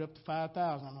I've hit up to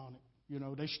 5,000 on it. You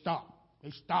know, they stop. They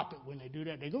stop it when they do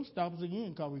that. They're going to stop us again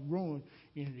because we're growing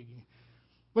in it again.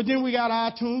 But then we got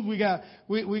iTunes. We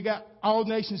got All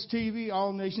Nations TV.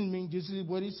 All Nations means just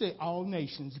what he said. All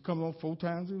Nations. It comes on 4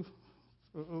 times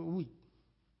a week.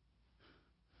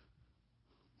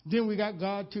 Then we got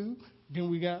God too. Then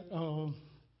we got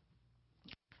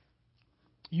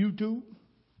YouTube.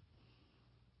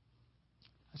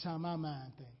 That's how my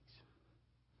mind thinks.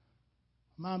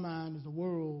 My mind is a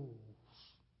world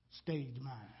stage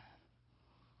mind.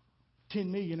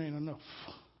 10 million ain't enough.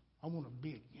 I want 1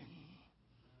 billion.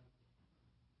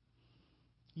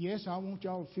 Yes, I want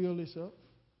y'all to fill this up.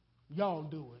 Y'all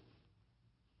do it.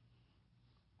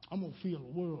 I'm going to fill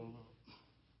the world up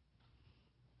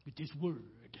with this word.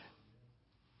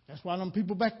 That's why them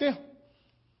people back there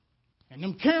and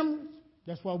them cameras,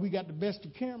 that's why we got the best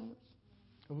of cameras.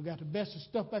 And we got the best of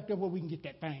stuff back there where we can get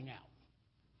that thing out.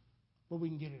 Where we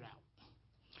can get it out.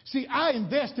 See, I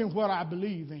invest in what I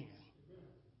believe in.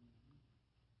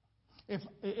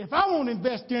 If I won't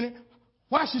invest in it,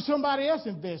 why should somebody else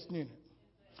invest in it?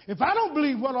 If I don't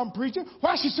believe what I'm preaching,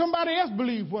 why should somebody else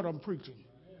believe what I'm preaching?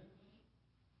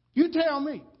 You tell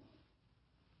me.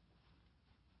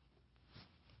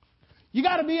 You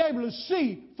got to be able to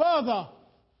see further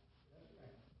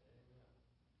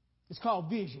It's called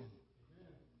vision.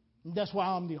 And that's why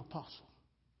I'm the apostle.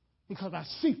 Because I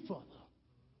see further.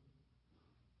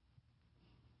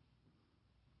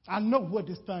 I know where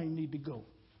this thing need to go.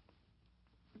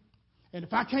 And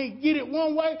if I can't get it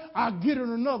one way, I'll get it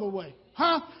another way.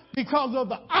 Because of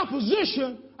the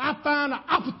opposition, I find an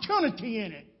opportunity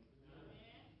in it.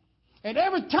 And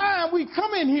every time we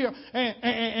come in here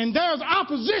and there's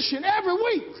opposition every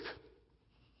week,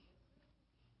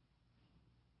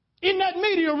 in that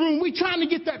media room, we trying to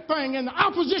get that thing and the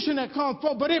opposition that comes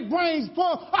forth, but it brings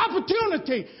forth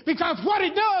opportunity because what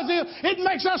it does is it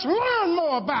makes us learn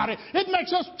more about it. It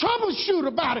makes us troubleshoot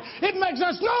about it. It makes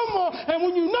us know more. And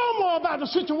when you know more about the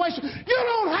situation, you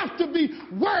don't have to be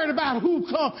worried about who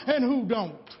comes and who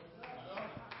don't.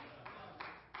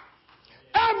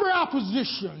 Every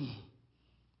opposition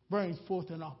brings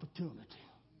forth an opportunity.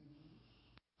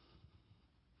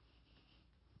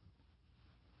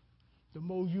 The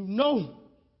more you know,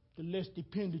 the less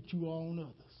dependent you are on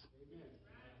others.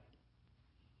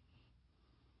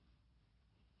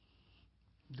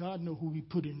 God knows who He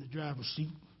put in the driver's seat.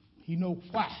 He knows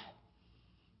why.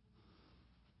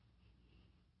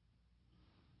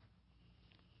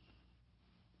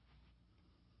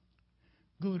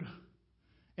 Go to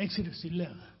Exodus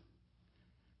 11,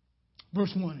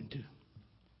 verse 1 and 2.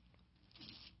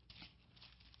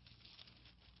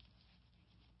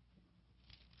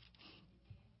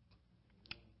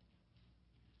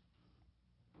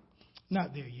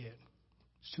 Not there yet.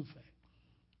 It's too fast.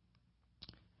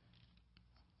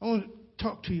 I want to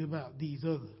talk to you about these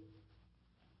other.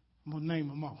 I'm going to name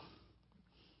them all.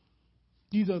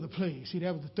 These other plagues. See,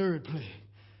 that was the third plague.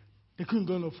 They couldn't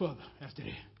go no further after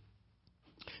that.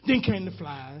 Then came the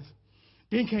flies.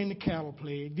 Then came the cattle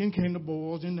plague. Then came the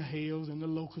boils and the hails and the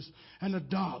locusts and the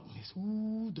darkness.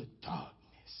 Ooh, the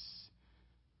darkness.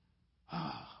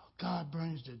 God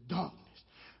brings the darkness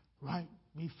right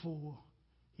before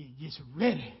He gets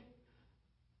ready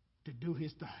to do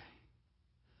His thing.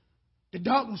 The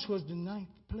darkness was the ninth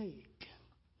plague.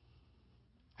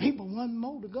 Ain't but one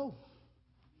more to go.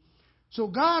 So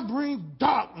God brings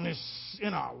darkness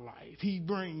in our life. He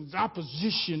brings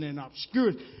opposition and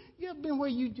obscurity. You ever been where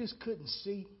you just couldn't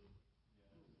see?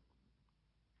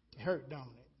 It hurt, don't it?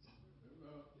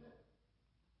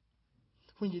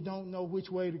 When you don't know which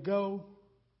way to go.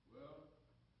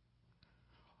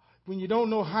 When you don't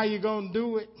know how you're going to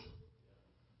do it.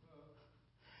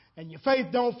 And your faith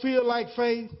don't feel like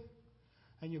faith.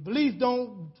 And your belief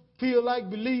don't feel like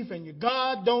belief. And your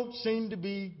God don't seem to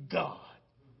be God.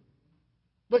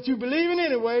 But you believe in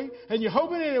anyway. And you're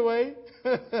hoping anyway.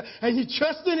 And you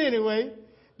trust in anyway.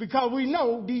 Because we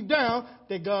know deep down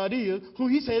that God is who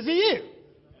He says He is.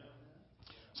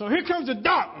 So here comes the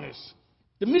darkness.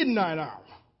 The midnight hour.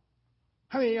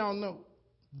 How many of y'all know?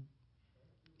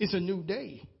 It's a new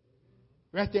day.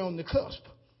 Right there on the cusp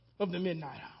of the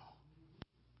midnight hour.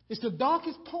 It's the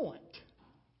darkest point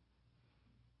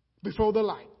before the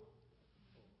light.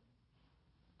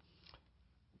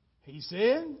 He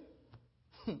said,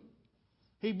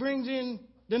 He brings in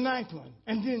the ninth one.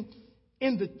 And then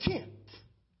in the 10th,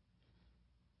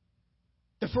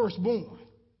 the firstborn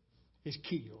is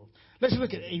killed. Let's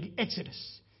look at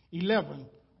Exodus 11,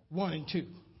 1 and 2.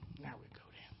 Now we go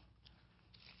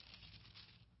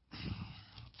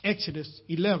there. Exodus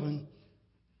 11,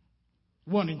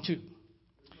 1 and 2.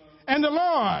 And the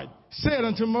Lord said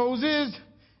unto Moses,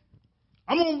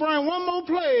 I'm going to bring one more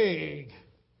plague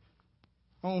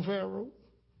on Pharaoh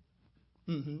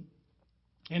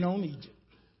and on Egypt.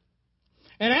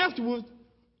 And afterwards,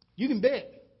 you can bet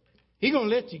He's going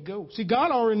to let you go. See,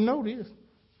 God already know this.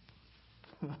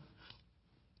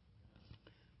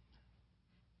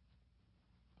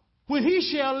 When He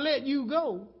shall let you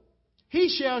go, He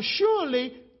shall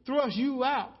surely thrust you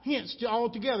out, hence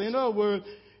altogether. In other words,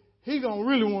 He's going to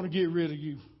really want to get rid of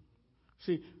you.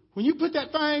 See, when you put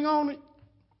that thing on it,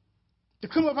 to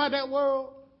come up out of that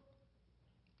world,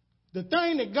 the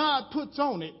thing that God puts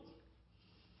on it,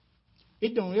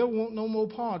 it don't ever want no more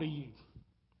part of you.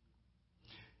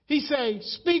 He say,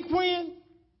 speak when?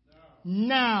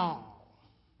 Now.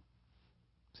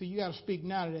 See, you got to speak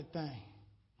now to that thing.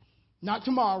 Not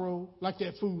tomorrow, like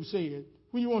that fool said.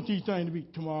 When you want these things to be?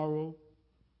 Tomorrow.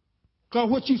 Because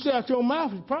what you say out your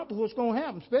mouth is probably what's going to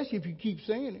happen, especially if you keep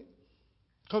saying it.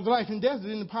 Because life and death is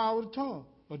in the power of the tongue,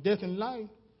 or death and life.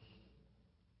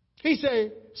 He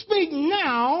said, speak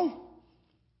now.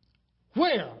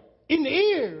 Where? In the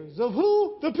ears of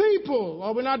who? The people.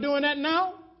 Are we not doing that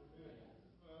now?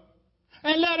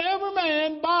 And let every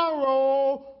man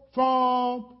borrow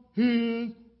from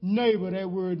his neighbor.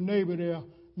 That word neighbor there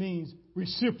means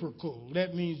reciprocal.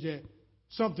 That means that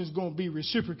something's going to be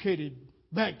reciprocated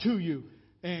back to you.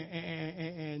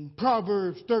 And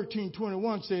Proverbs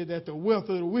 13:21 said that the wealth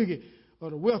of the wicked or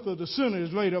the wealth of the sinner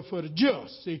is laid up for the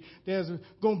just. See, there's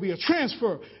going to be a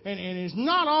transfer. And it's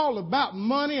not all about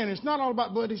money, and it's not all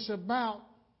about, but it's about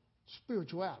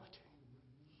spirituality.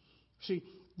 See,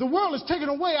 the world has taken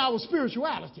away our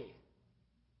spirituality.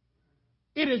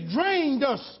 It has drained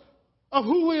us of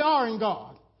who we are in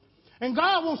God. And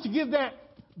God wants to give that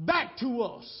back to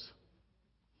us.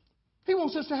 He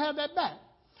wants us to have that back.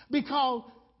 Because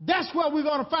that's where we're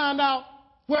going to find out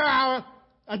where our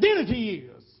identity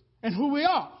is and who we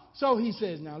are. So he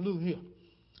says, now look here.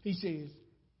 He says,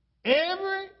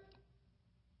 every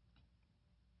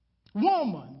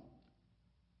woman,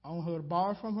 I want her to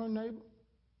borrow from her neighbor,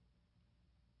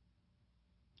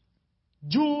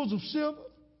 jewels of silver,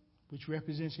 which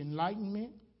represents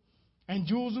enlightenment, and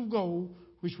jewels of gold,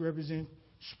 which represent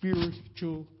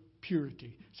spiritual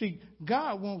purity. See,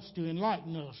 God wants to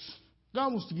enlighten us.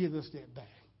 God wants to give us that back.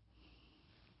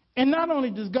 And not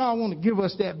only does God want to give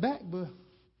us that back, but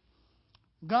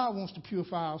God wants to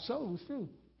purify our souls too.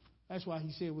 That's why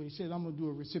he said what he said. I'm going to do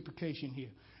a reciprocation here.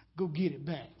 Go get it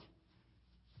back.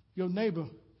 Your neighbor,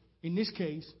 in this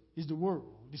case, is the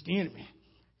world. It's the enemy.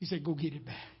 He said, go get it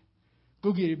back.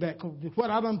 Go get it back. What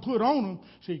I done put on them,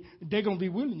 see, they're going to be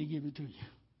willing to give it to you.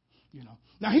 You know.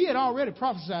 Now, he had already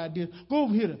prophesied this. Go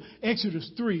over here to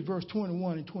Exodus 3, verse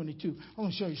 21 and 22. I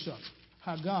want to show you something.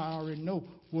 How God already know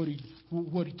what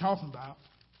he talking about.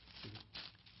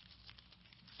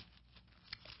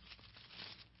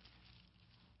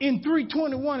 In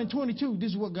 3:21 and 22,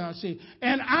 this is what God said.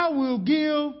 And I will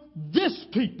give this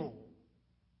people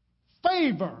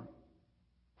favor.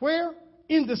 Where?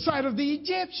 In the sight of the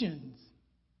Egyptians.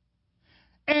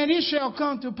 And it shall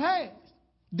come to pass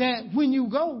that when you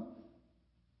go,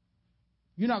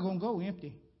 you're not going to go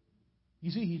empty.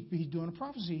 You see, he's doing a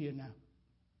prophecy here now.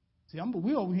 See,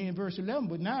 we're over here in verse 11,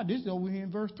 but now this is over here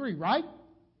in verse 3, right?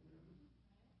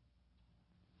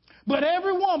 But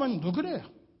every woman, look at that.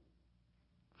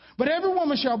 But every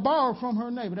woman shall borrow from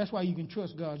her neighbor. That's why you can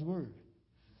trust God's word.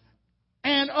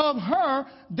 And of her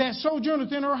that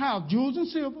sojourneth in her house, jewels and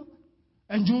silver,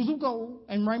 and jewels of gold,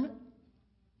 and raiment.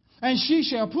 And she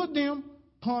shall put them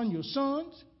upon your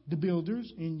sons, the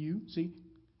builders in you, see,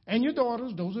 and your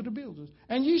daughters, those are the builders.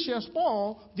 And ye shall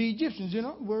spoil the Egyptians. In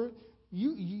other words,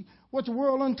 what the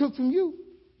world untook from you,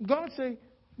 God say,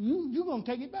 you're going to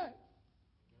take it back.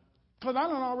 Because I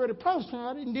done already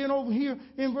prophesied it. And then over here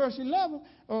in verse 11,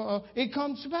 it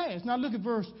comes to pass. Now look at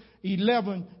verse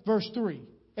 11, verse 3.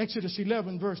 Exodus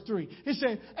 11, verse 3. It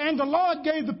said, and the Lord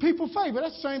gave the people favor.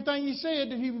 That's the same thing he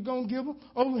said that he was going to give them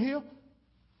over here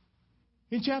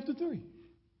in chapter 3.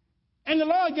 And the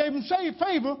Lord gave them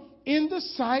favor in the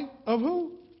sight of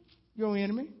who? Your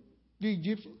enemy, the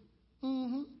Egyptian.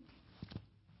 Mm-hmm.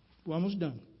 We're almost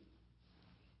done.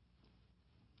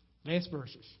 Last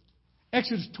verses.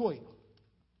 Exodus 12.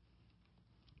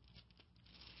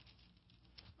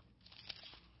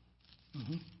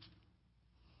 Mm-hmm.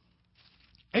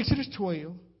 Exodus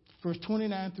 12, verse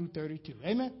 29 through 32.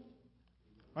 Amen?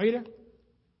 Are you there?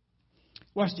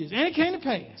 Watch this. And it came to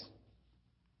pass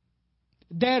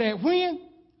that at when?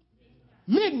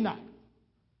 Midnight.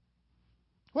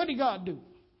 What did God do?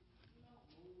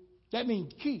 That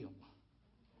means kill.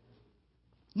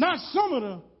 Not some of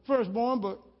the firstborn,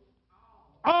 but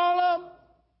all of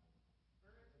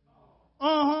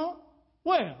them.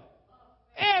 Where?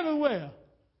 Everywhere.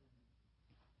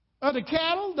 Of the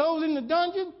cattle, those in the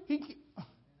dungeon.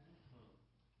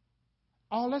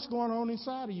 All that's going on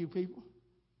inside of you people.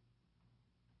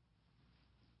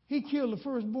 He killed the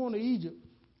firstborn of Egypt.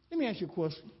 Let me ask you a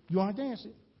question. You want to answer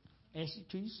it? Ask it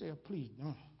to yourself, please.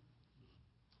 Don't.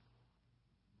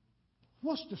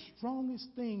 What's the strongest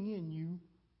thing in you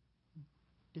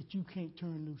that you can't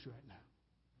turn loose right now?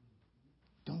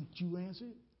 Don't you answer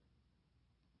it?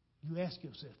 You ask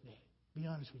yourself that. Be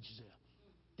honest with yourself.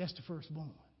 That's the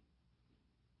firstborn.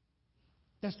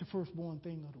 That's the firstborn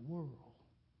thing of the world.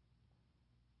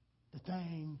 The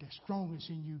thing that's strongest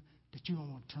in you that you don't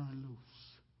want to turn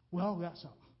loose. We all got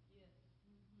something.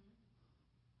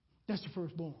 That's the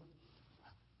firstborn.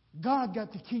 God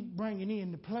got to keep bringing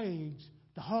in the plagues,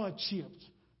 the hardships,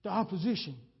 the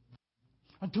opposition,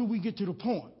 until we get to the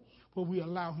point where we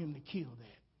allow him to kill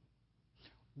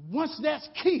that. Once that's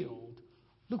killed,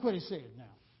 look what it says now.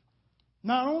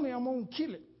 Not only I'm going to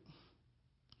kill it,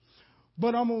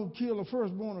 but I'm going to kill the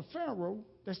firstborn of Pharaoh.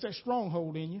 That's that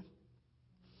stronghold in you.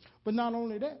 But not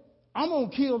only that, I'm going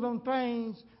to kill them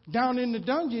things down in the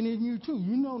dungeon in you too.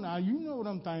 You know now, you know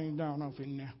them things down off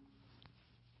in there.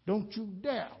 Don't you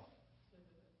dare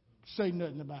say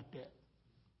nothing about that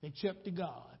except to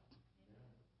God.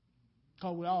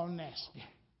 because we're all nasty.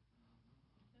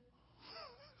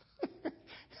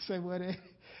 Say what?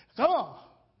 Come on.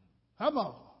 Come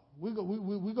on.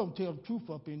 We're going to tell the truth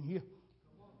up in here.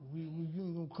 You ain't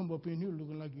going to come up in here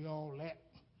looking like you all that.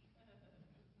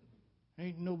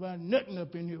 Ain't nobody, nothing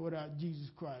up in here without Jesus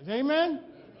Christ. Amen?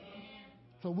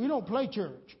 So we don't play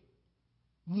church.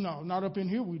 No, not up in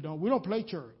here we don't. We don't play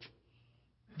church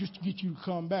just to get you to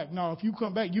come back. Now, if you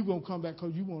come back, you're going to come back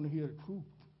because you want to hear the truth.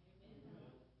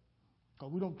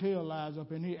 Because we don't tell lies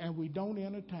up in here, and we don't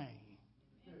entertain.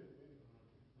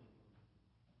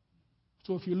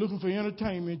 So if you're looking for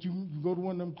entertainment, you go to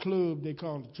one of them clubs they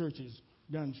call the churches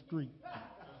down the street.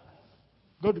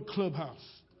 Go to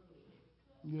Clubhouse.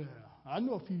 Yeah, I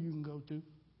know a few you can go to.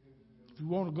 If you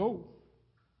want to go,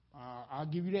 I'll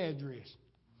give you the address.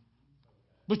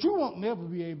 But you won't never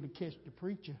be able to catch the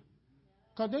preacher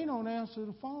because they don't answer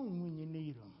the phone when you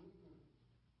need them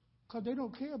because they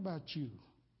don't care about you.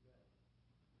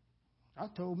 I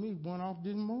told me one off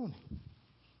this morning.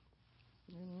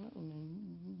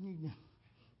 You need to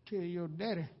tell your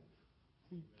daddy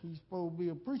he's supposed to be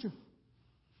a preacher.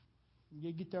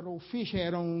 They get that old fish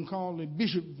hat on, call it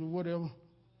bishop or whatever,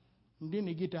 and then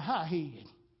they get the high head.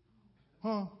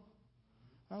 Huh?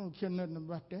 I don't care nothing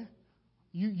about that.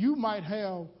 You might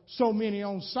have so many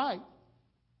on site,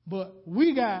 but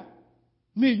we got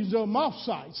millions of them off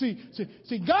site.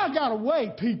 See, God got a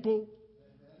way, people.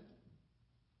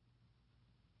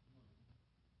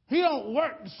 He don't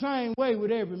work the same way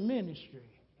with every ministry.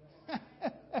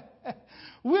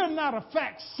 We're not a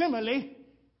facsimile.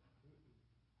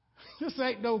 This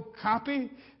ain't no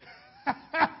copy.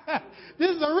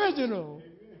 This is original.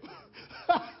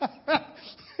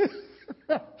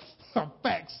 A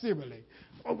facsimile.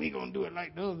 Oh, we going to do it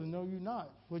like the other. No, you're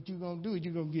not. What you're going to do is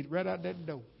you're going to get right out that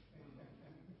door.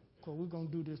 Because we're going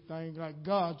to do this thing like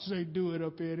God say do it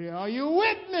up in here. Are you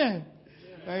with me?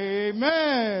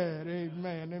 Amen.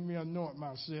 Amen. Let me anoint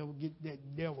myself and get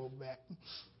that devil back.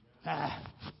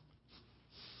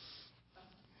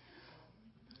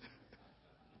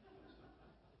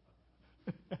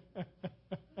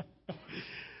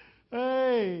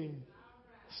 Hey.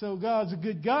 So God's a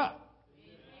good God.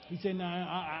 He said, now,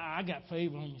 I got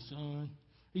favor on you, son.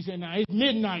 He said, now, it's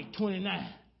midnight 29.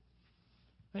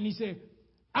 And he said,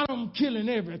 I'm killing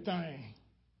everything.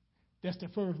 That's the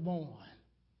firstborn.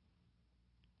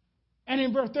 And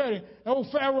in verse 30,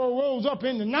 old Pharaoh rose up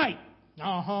in the night. And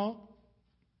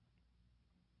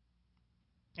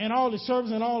all the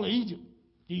servants and all of Egypt,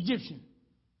 the Egyptians.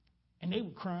 And they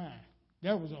were crying.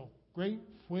 There was a great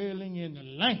wailing in the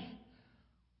land.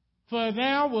 For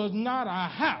there was not a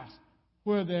house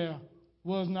where there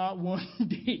was not one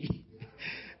dead.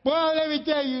 Boy, let me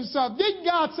tell you something. Didn't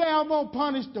God say I'm going to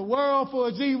punish the world for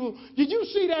its evil? Did you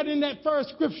see that in that first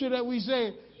scripture that we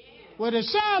said? Yeah. Well, it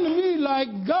sounded to me like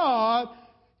God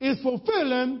is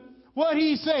fulfilling what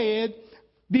he said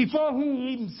before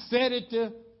he even said it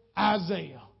to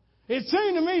Isaiah. It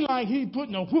seemed to me like he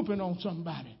putting a whooping on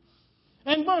somebody.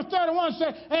 And verse 31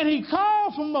 said, and he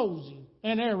called for Moses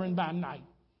and Aaron by night.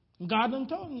 And God done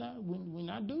told him, now, when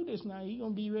I do this now, he's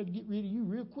going to be ready to get rid of you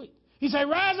real quick. He said,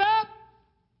 rise up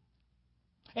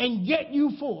and get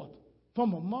you forth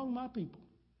from among my people.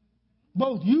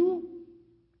 Both you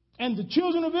and the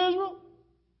children of Israel,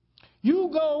 you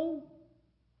go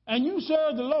and you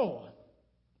serve the Lord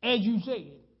as you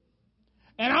said.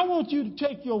 And I want you to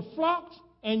take your flocks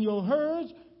and your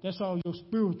herds, that's all your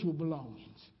spiritual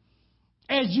belongings,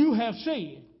 as you have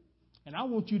said. And I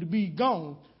want you to be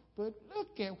gone. But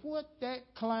look at what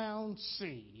that clown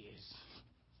says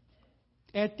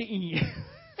at the end.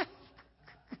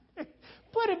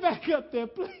 Put it back up there,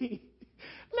 please.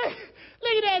 Look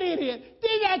at that idiot.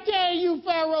 Didn't I tell you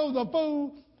Pharaoh's a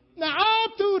fool? Now, all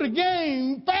through the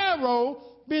game, Pharaoh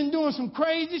been doing some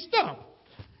crazy stuff.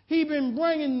 He been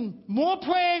bringing more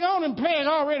plague on him, plague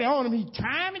already on him. He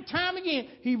time and time again,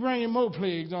 he bringing more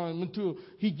plagues on him until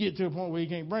he get to the point where he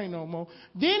can't bring no more.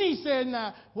 Then he said,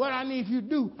 now, what I need you to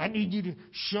do, I need you to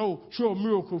show a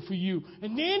miracle for you.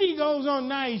 And then he goes on,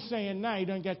 now he's saying, now he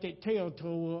done got that tail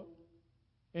toe up.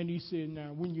 And he said,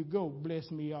 now, when you go,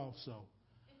 bless me also.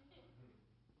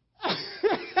 I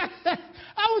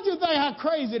want you to think how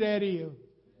crazy that is.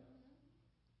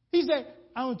 He said,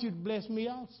 I want you to bless me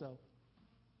also.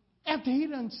 After he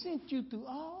done sent you through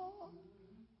all.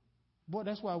 Boy,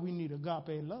 that's why we need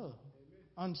agape love.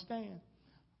 Understand?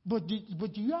 But do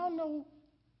y'all know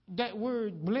that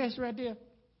word bless right there?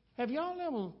 Have y'all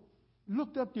ever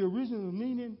looked up the original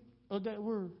meaning of that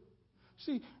word?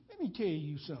 See, let me tell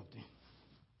you something.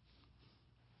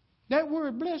 That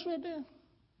word bless right there,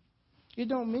 it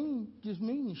don't just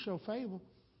mean to show favor.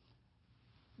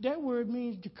 that word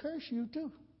means to curse you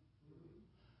too.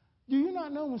 Do you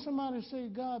not know when somebody say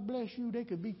God bless you, they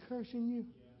could be cursing you?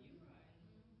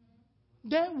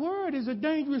 That word is a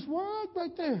dangerous word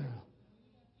right there.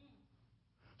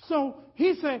 So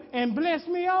he said, and bless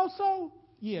me also?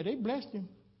 Yeah, they blessed him.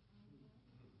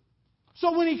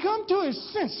 So when he come to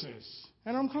his senses,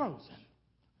 and I'm closing,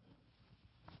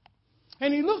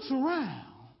 and he looks around,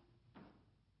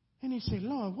 and he said,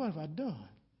 Lord, what have I done?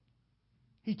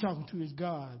 He talking to his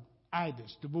god,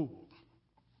 Ibis, the bull.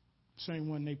 Same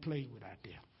one they played with out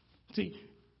there. See,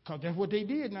 because that's what they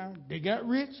did now. They got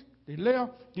rich, they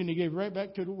left, then they gave right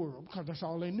back to the world because that's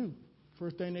all they knew.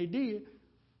 First thing they did,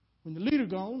 when the leader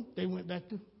gone, they went back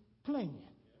to playing.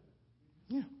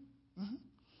 Yeah. Uh-huh.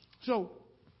 So,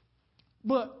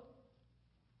 but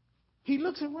he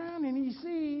looks around and he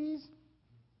sees,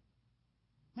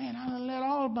 man, I done let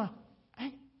all my,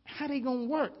 how they going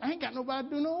to work? I ain't got nobody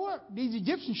to do no work. These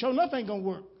Egyptians sure enough ain't going to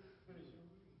work.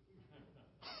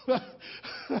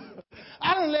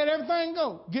 I done let everything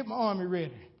go. Get my army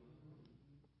ready.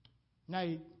 Now,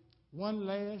 one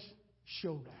last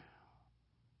showdown.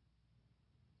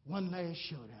 One last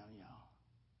showdown, y'all.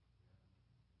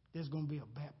 There's going to be a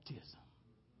baptism.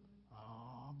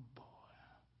 Oh, boy.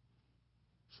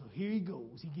 So here he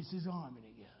goes. He gets his army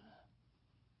together.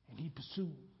 And he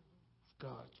pursues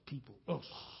God's people, us.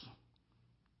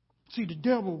 See, the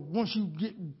devil, once you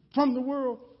get from the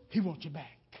world, he wants you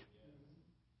back.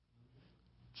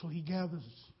 So he gathers.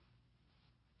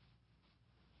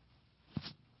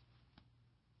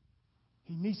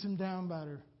 He meets him down by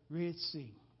the Red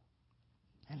Sea.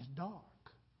 And it's dark.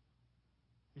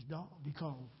 It's dark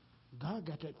because God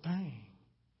got that thing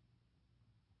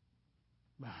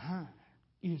behind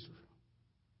Israel,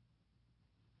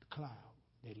 the cloud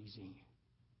that he's in.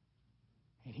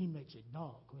 And he makes it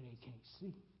dark where they can't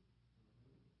see.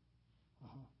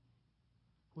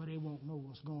 Where they won't know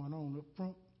what's going on up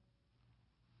front.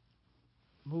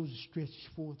 Moses stretches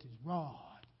forth his rod.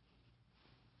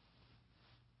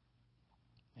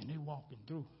 And they walking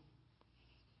through.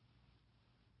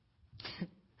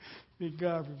 Did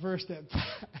God reverse that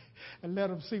and let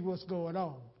them see what's going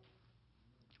on?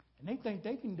 And they think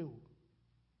they can do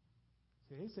it.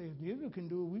 So they say, if Israel can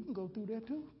do it, we can go through there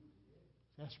too.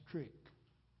 That's a trick.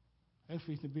 That's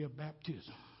supposed to be a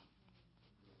baptism.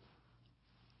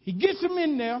 He gets them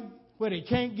in there where they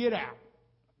can't get out.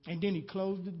 And then he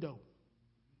closed the door.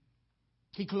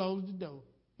 He closed the door.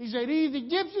 He said, these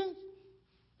Egyptians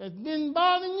that's been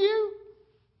bothering you,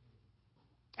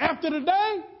 after the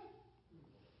day,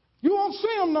 you won't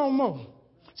see them no more.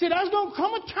 See, there's going to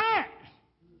come a time,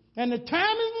 and the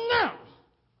time is now,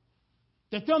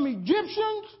 that them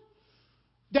Egyptians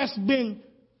that's been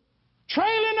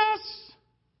trailing us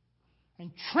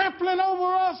and trampling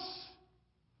over us,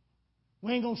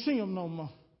 we ain't going to see them no more.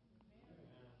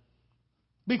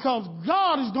 Because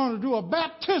God is going to do a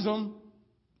baptism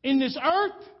in this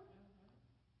earth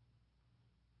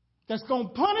that's going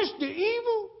to punish the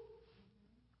evil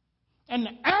and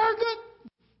the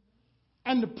arrogant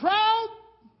and the proud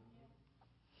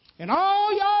and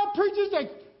all y'all preachers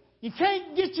that you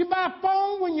can't get you by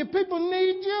phone when your people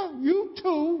need you, you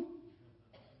too.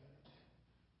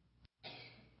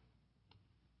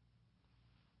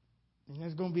 And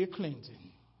there's going to be a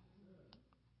cleansing.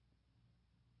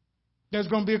 There's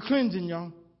going to be a cleansing,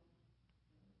 y'all.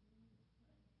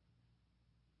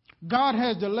 God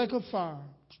has the lake of fire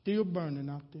still burning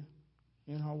out there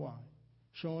in Hawaii,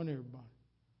 showing everybody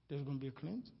there's going to be a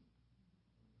cleansing.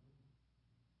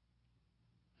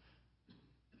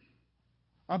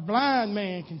 A blind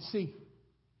man can see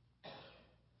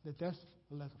that that's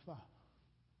a lake of fire.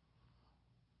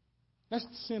 That's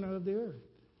the center of the earth.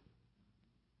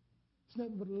 It's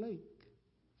nothing but a lake.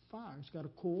 Fire. It's got a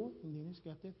core, and then it's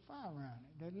got that fire around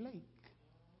it, that lake.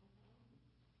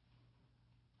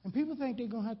 And people think they're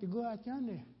going to have to go out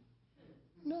yonder.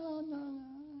 No.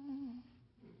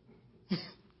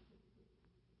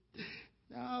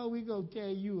 No, we're going to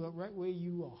carry you up right where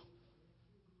you are.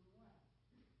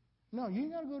 No, you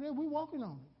ain't got to go there. We're walking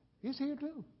on it. It's here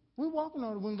too. We're walking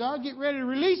on it. When God get ready to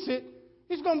release it,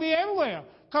 it's going to be everywhere.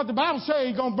 Because the Bible says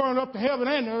he's going to burn up the heaven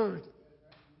and the earth.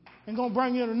 And going to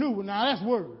bring in a new one. Now, that's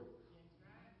word.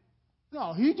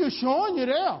 No, he's just showing you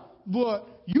there. But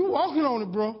you walking on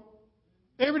it, bro.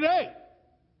 Every day.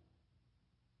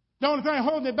 The only thing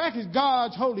holding it back is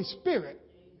God's Holy Spirit.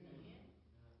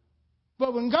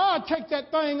 But when God takes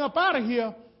that thing up out of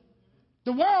here,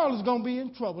 the world is going to be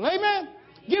in trouble. Amen?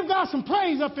 Give God some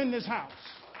praise up in this house.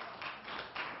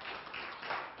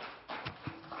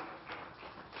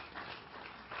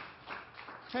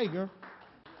 Hey, girl.